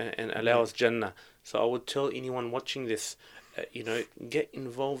forgiveness and allow us Jannah. So I would tell anyone watching this, you know, get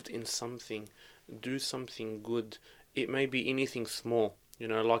involved in something. Do something good. It may be anything small, you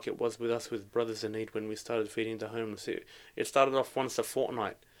know, like it was with us with Brothers in Need when we started feeding the homeless. It started off once a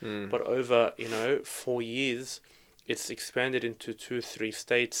fortnight, but over, you know, 4 years, it's expanded into 2-3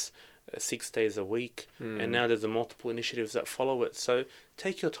 states, 6 days a week, and now there's multiple initiatives that follow it. So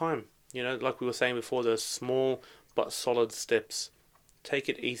take your time, you know, like we were saying before, those small but solid steps. Take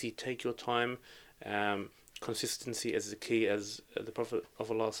it easy, take your time. consistency is the key, as the Prophet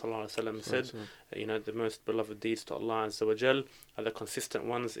of Allah sallallahu alaihi wasallam said. You know, the most beloved deeds to Allah Azza wa Jal are the consistent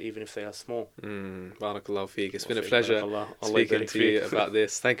ones, even if they are small. Barakallahu feek. It's been a pleasure speaking to you about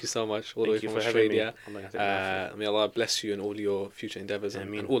this. Thank you so much, all the way from Australia. May Allah bless you in all your future endeavours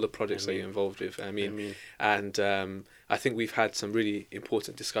and all the projects that you're involved with. Ameen. And I think we've had some really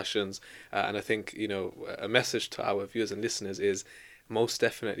important discussions, and I think, you know, a message to our viewers and listeners is most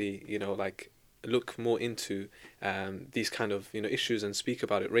definitely, you know, like, look more into these kind of, you know, issues and speak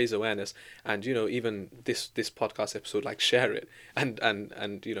about it, raise awareness, and, you know, even this podcast episode, like, share it,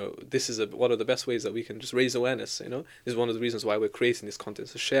 and you know, this is one of the best ways that we can just raise awareness. You know, this is one of the reasons why we're creating this content.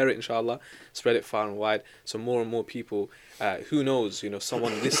 So share it, inshallah, spread it far and wide, so more and more people, who knows, you know,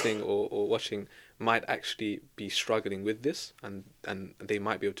 someone listening or watching might actually be struggling with this, and they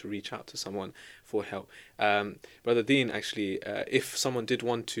might be able to reach out to someone for help. Brother Deen, actually, if someone did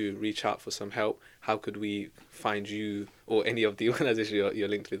want to reach out for some help, how could we find you or any of the organizations you're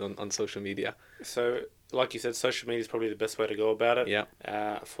linked with on social media? So, like you said, social media is probably the best way to go about it.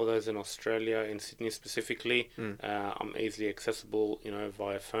 Yeah. For those in Australia, in Sydney specifically, I'm easily accessible, you know,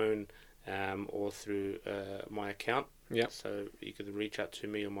 via phone or through my account. Yeah. So you could reach out to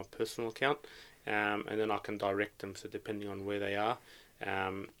me on my personal account. And then I can direct them, so depending on where they are.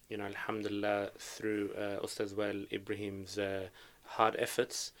 You know, alhamdulillah, through Ustaz Wael Ibrahim's hard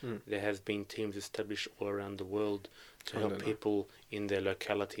efforts, there has been teams established all around the world to help people in their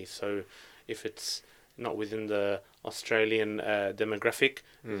locality. So if it's not within the Australian demographic,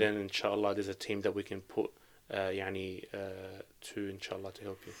 then inshallah there's a team that we can put to inshallah to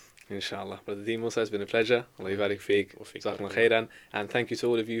help you. Inshallah. Brother Deen Musa, it's been a pleasure. Allah yabarik feek. Jazakumullah khairan. And thank you to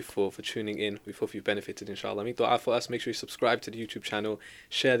all of you for tuning in. We hope you've benefited, inshallah. Make dua for us. Make sure you subscribe to the YouTube channel,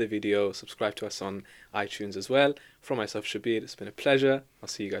 share the video, subscribe to us on iTunes as well. From myself, Shabir, it's been a pleasure. I'll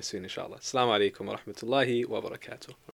see you guys soon, inshallah. Assalamu alaikum wa rahmatullahi wa barakatuh.